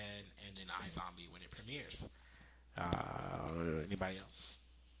Ex-Girlfriend, and then iZombie when it premieres. Anybody else?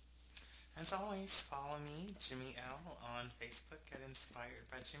 As always, follow me, Jimmy L, on Facebook at Inspired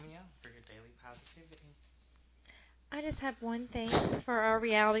by Jimmy L for your daily positivity. I just have one thing for our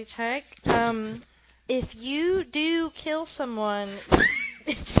reality check. If you do kill someone,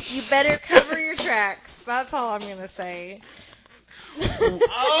 you better cover your tracks. That's all I'm gonna say.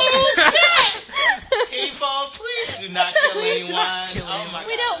 People, please do not kill anyone. Oh my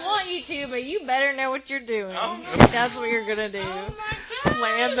We don't want you to, but you better know what you're doing. Oh my That's what you're gonna do. Oh my God.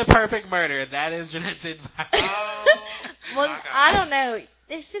 Plan the perfect murder. That is Jeanette's advice. Oh Well, my God. I don't know.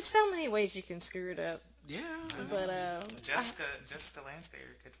 There's just so many ways you can screw it up. Yeah. But Jessica Lansbury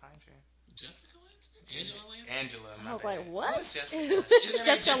could find you. Jessica Lansbury? Angela Lansbury? Angela. I My was bad. like, what? Who's Jessica? Jessica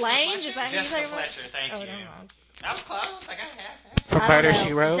Jessica Lange? Fletcher? Is that who you're Jessica talking about? Fletcher. Thank Oh, you. never mind. That was close. I got half. From I Murder, don't know.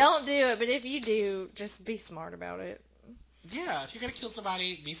 She Wrote? Don't do it, but if you do, just be smart about it. Yeah, if you're going to kill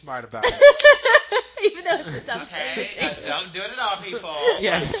somebody, be smart about it. Even though it sounds Okay, crazy. don't do it at all, people.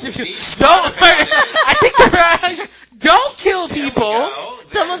 Yeah. Be Don't. smart about it. I think the don't kill There we people. go.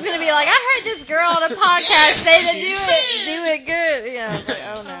 Someone's There gonna we be like, go. I heard this girl on a podcast Yes, say to she do it good. Yeah, I was like,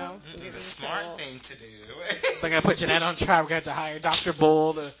 oh no. It's a smart thing to do. They're going to put Jeanette on trial. We're going to have to hire Dr.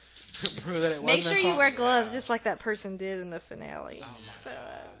 Bull to prove that it Make wasn't sure her you fault. wear gloves just like that person did in the finale. Oh my So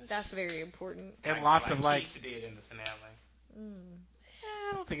gosh. that's very important. And lots of like. Keith did in the finale.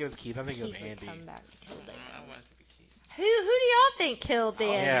 I don't think it was Keith. I think it was Keith would Andy. come back to kill Dan. I want it to be Keith. Who do y'all think killed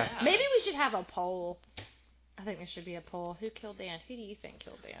Dan? yeah. Maybe we should have a poll. I think there should be a poll. Who killed Dan? Who do you think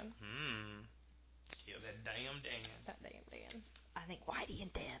killed Dan? Kill that damn Dan. That damn Dan. I think Whitey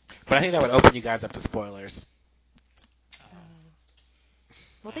and Dan. But I think that would open you guys up to spoilers.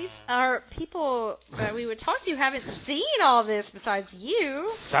 Well, these are people that we would talk to who haven't seen all this besides you.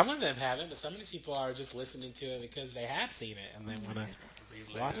 Some of them haven't, but some of these people are just listening to it because they have seen it and they want to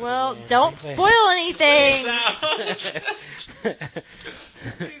watch it. Well, again. don't spoil anything.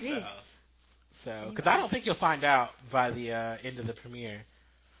 So, because I don't think you'll find out by the end of the premiere.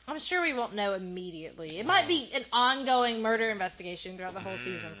 I'm sure we won't know immediately. It might be an ongoing murder investigation throughout the whole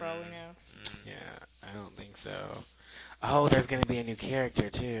season, for all we know. Yeah, I don't think so. Oh, there's going to be a new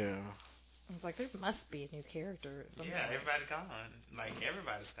character, too. I was like, there must be a new character. At some Yeah, point. everybody's gone. Like,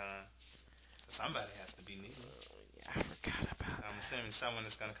 everybody's gone. So somebody has to be new. Yeah, I forgot about I'm assuming someone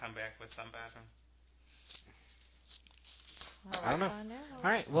is going to come back with somebody. Well, I don't know. find out. All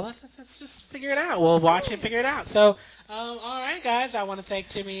right, well, let's just figure it out. We'll watch and figure it out. So, all right, guys, I want to thank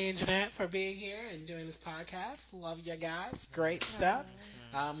Jimmy and Jeanette for being here and doing this podcast. Love you guys. Great stuff.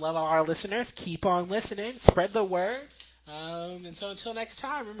 Love all our listeners. Keep on listening. Spread the word. And so until next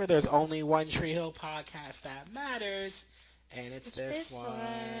time, remember, there's only one Tree Hill podcast that matters, and it's this one.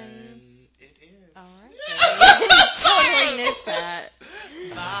 It is. All right. Totally missed that.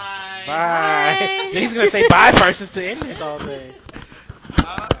 Bye. Bye. Bye. He's going to say bye first just to end this whole thing.